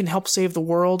if we can help save the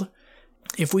world,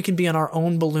 if we can be on our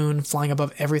own balloon flying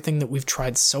above everything that we've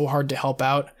tried so hard to help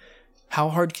out, how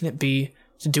hard can it be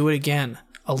to do it again,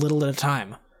 a little at a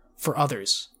time, for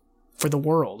others, for the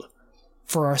world,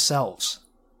 for ourselves?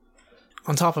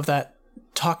 On top of that,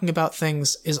 talking about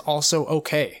things is also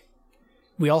okay.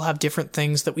 We all have different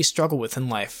things that we struggle with in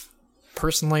life.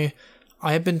 Personally,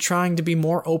 I have been trying to be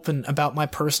more open about my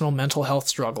personal mental health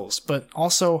struggles, but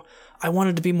also I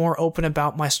wanted to be more open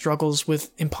about my struggles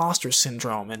with imposter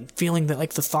syndrome and feeling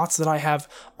that the thoughts that I have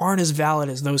aren't as valid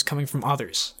as those coming from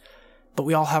others. But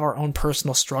we all have our own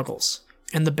personal struggles,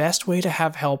 and the best way to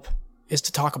have help is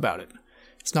to talk about it.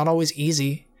 It's not always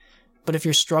easy, but if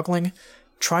you're struggling,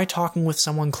 try talking with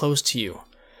someone close to you.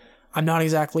 I'm not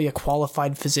exactly a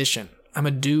qualified physician. I'm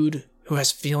a dude who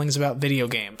has feelings about video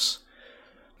games.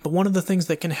 But one of the things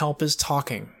that can help is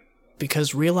talking,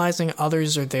 because realizing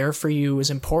others are there for you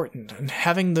is important, and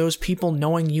having those people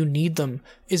knowing you need them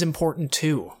is important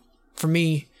too. For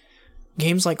me,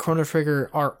 games like Chrono Trigger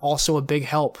are also a big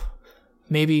help.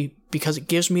 Maybe because it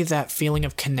gives me that feeling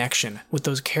of connection with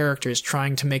those characters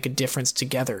trying to make a difference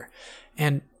together,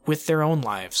 and with their own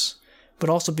lives. But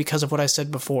also because of what I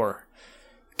said before.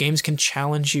 Games can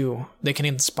challenge you, they can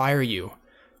inspire you,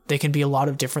 they can be a lot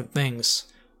of different things,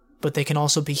 but they can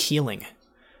also be healing.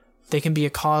 They can be a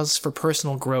cause for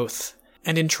personal growth,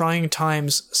 and in trying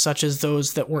times such as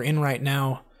those that we're in right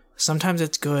now, sometimes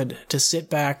it's good to sit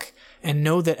back and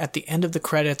know that at the end of the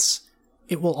credits,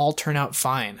 it will all turn out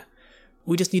fine.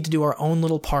 We just need to do our own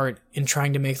little part in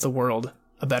trying to make the world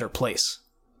a better place.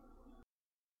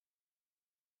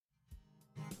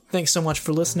 Thanks so much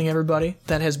for listening, everybody.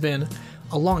 That has been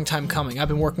a long time coming. I've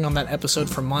been working on that episode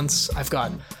for months. I've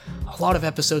got a lot of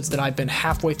episodes that I've been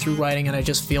halfway through writing, and I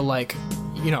just feel like,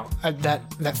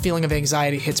 that feeling of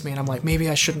anxiety hits me, and I'm like, maybe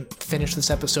I shouldn't finish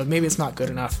this episode. Maybe it's not good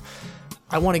enough.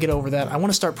 I want to get over that. I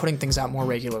want to start putting things out more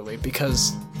regularly,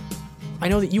 because I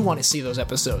know that you want to see those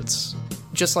episodes,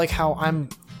 just like how I'm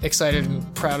excited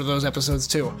and proud of those episodes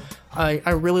too. I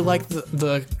really like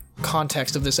the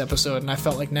context of this episode, and I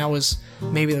felt like now was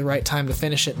maybe the right time to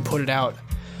finish it and put it out.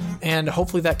 And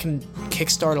hopefully that can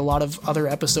kickstart a lot of other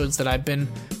episodes that I've been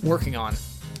working on.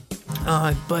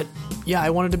 But yeah,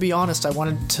 I wanted to be honest. I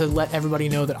wanted to let everybody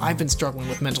know that I've been struggling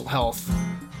with mental health.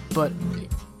 But,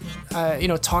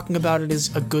 talking about it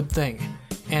is a good thing,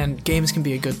 and games can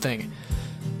be a good thing.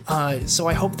 So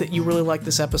I hope that you really like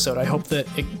this episode. I hope that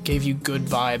it gave you good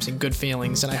vibes and good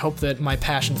feelings, and I hope that my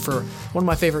passion for one of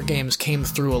my favorite games came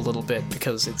through a little bit,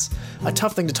 because it's a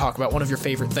tough thing to talk about, one of your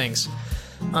favorite things.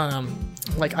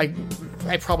 I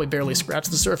probably barely scratched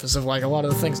the surface of, a lot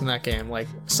of the things in that game.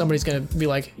 Somebody's gonna be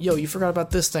like, yo, you forgot about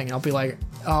this thing, and I'll be like,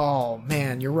 oh,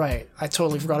 man, you're right. I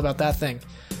totally forgot about that thing.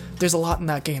 There's a lot in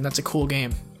that game. That's a cool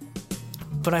game.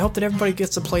 But I hope that everybody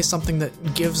gets to play something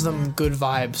that gives them good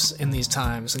vibes in these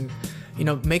times and,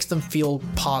 makes them feel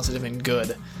positive and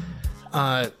good.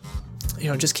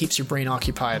 Just keeps your brain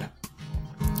occupied.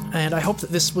 And I hope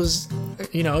that this was,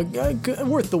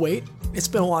 worth the wait. It's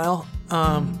been a while.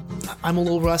 I'm a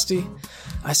little rusty.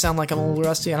 I sound like I'm a little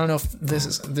rusty. I don't know if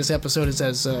this episode is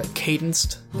as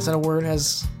cadenced. Is that a word?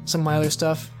 As some of my other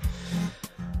stuff?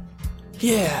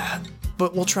 Yeah,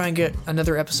 but we'll try and get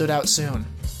another episode out soon.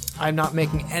 I'm not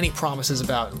making any promises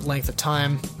about length of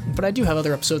time, but I do have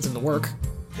other episodes in the work.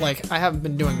 I haven't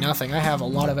been doing nothing. I have a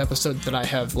lot of episodes that I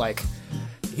have,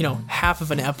 half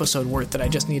of an episode worth that I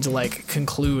just need to,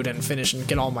 conclude and finish and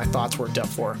get all my thoughts worked up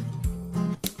for.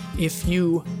 If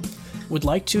you would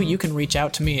like to, you can reach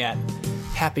out to me at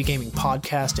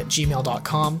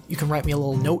happygamingpodcast@gmail.com. You can write me a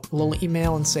little note, a little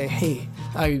email, and say, hey,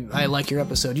 I like your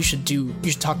episode. You should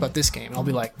talk about this game. And I'll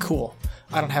be like, cool.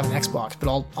 I don't have an Xbox, but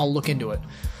I'll look into it.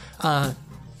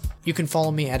 You can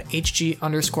follow me at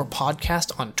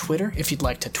HG_podcast on Twitter if you'd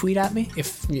like to tweet at me,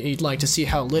 if you'd like to see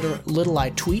how little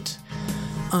I tweet.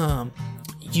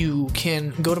 You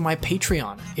can go to my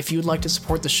Patreon if you'd like to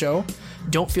support the show.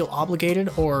 Don't feel obligated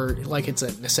or like it's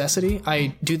a necessity.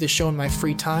 I do this show in my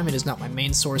free time. It is not my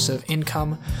main source of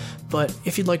income. But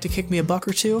if you'd like to kick me a buck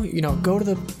or two, go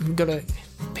to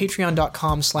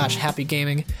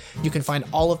patreon.com/happygaming. You can find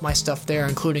all of my stuff there,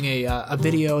 including a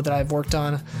video that I've worked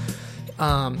on.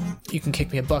 You can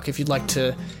kick me a buck if you'd like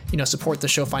to, support the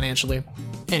show financially.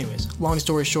 Anyways, long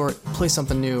story short, play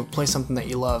something new, play something that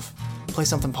you love, play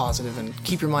something positive, and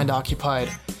keep your mind occupied.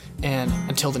 And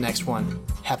until the next one,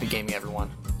 happy gaming, everyone.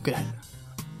 Good night.